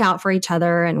need to look out for each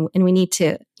other and we need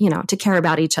to, to care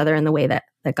about each other in the way that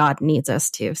God needs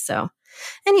us to. So.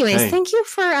 Anyways, thank you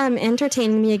for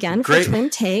entertaining me again for Twin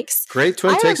Takes. Great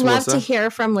Twin Takes, I would love Melissa. to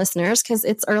hear from listeners because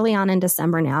it's early on in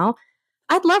December now.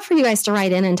 I'd love for you guys to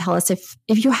write in and tell us if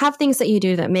you have things that you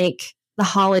do that make the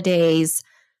holidays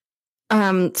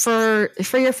for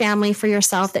your family, for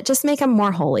yourself, that just make them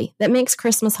more holy, that makes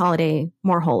Christmas holiday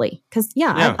more holy. Because,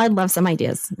 I'd love some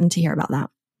ideas and to hear about that.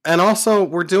 And also,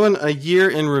 we're doing a year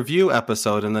in review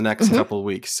episode in the next couple of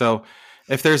weeks. So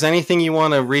If there's anything you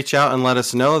want to reach out and let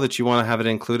us know that you want to have it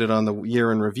included on the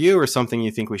year in review or something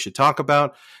you think we should talk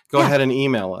about, go ahead and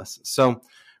email us. So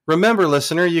remember,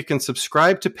 listener, you can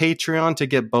subscribe to Patreon to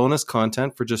get bonus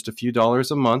content for just a few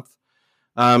dollars a month.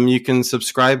 You can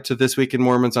subscribe to This Week in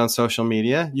Mormons on social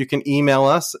media. You can email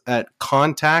us at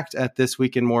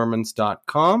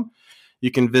contact@thisweekinmormons.com.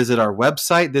 You can visit our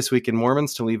website, This Week in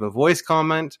Mormons, to leave a voice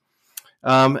comment.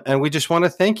 And we just want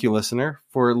to thank you, listener,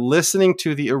 for listening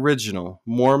to the original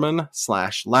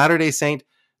Mormon/Latter-day Saint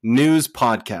news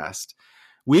podcast.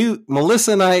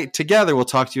 Melissa and I together will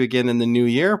talk to you again in the new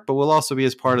year, but we'll also be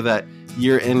as part of that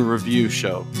year-end review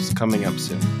show coming up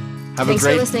soon. Thanks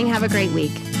for listening. Have a great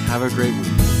week. Have a great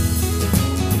week.